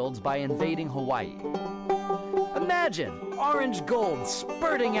lava fields by invading Hawaii. Imagine orange gold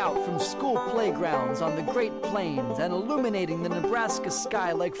spurting out from school playgrounds on the Great Plains and illuminating the Nebraska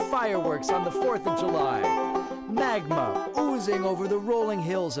sky like fireworks on the 4th of July. Magma oozing over the rolling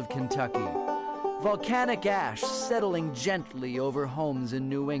hills of Kentucky. Volcanic ash settling gently over homes in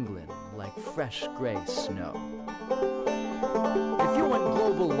New England like fresh gray snow. If you want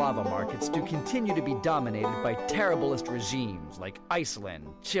global lava markets to continue to be dominated by terriblest regimes like Iceland,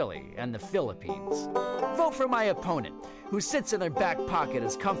 Chile, and the Philippines, vote for my opponent, who sits in their back pocket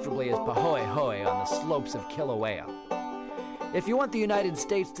as comfortably as Pahoehoe on the slopes of Kilauea. If you want the United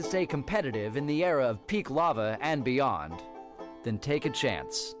States to stay competitive in the era of peak lava and beyond, then take a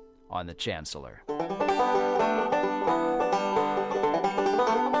chance on the Chancellor.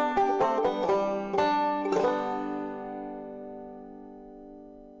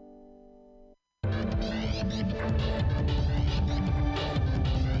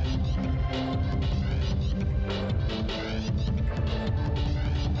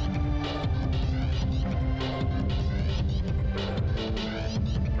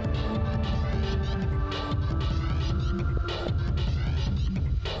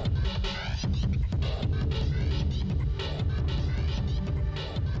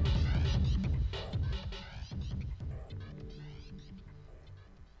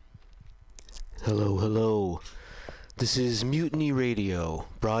 Hello. This is Mutiny Radio,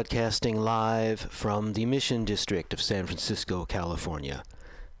 broadcasting live from the Mission District of San Francisco, California.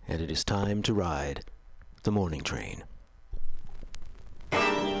 And it is time to ride the morning train.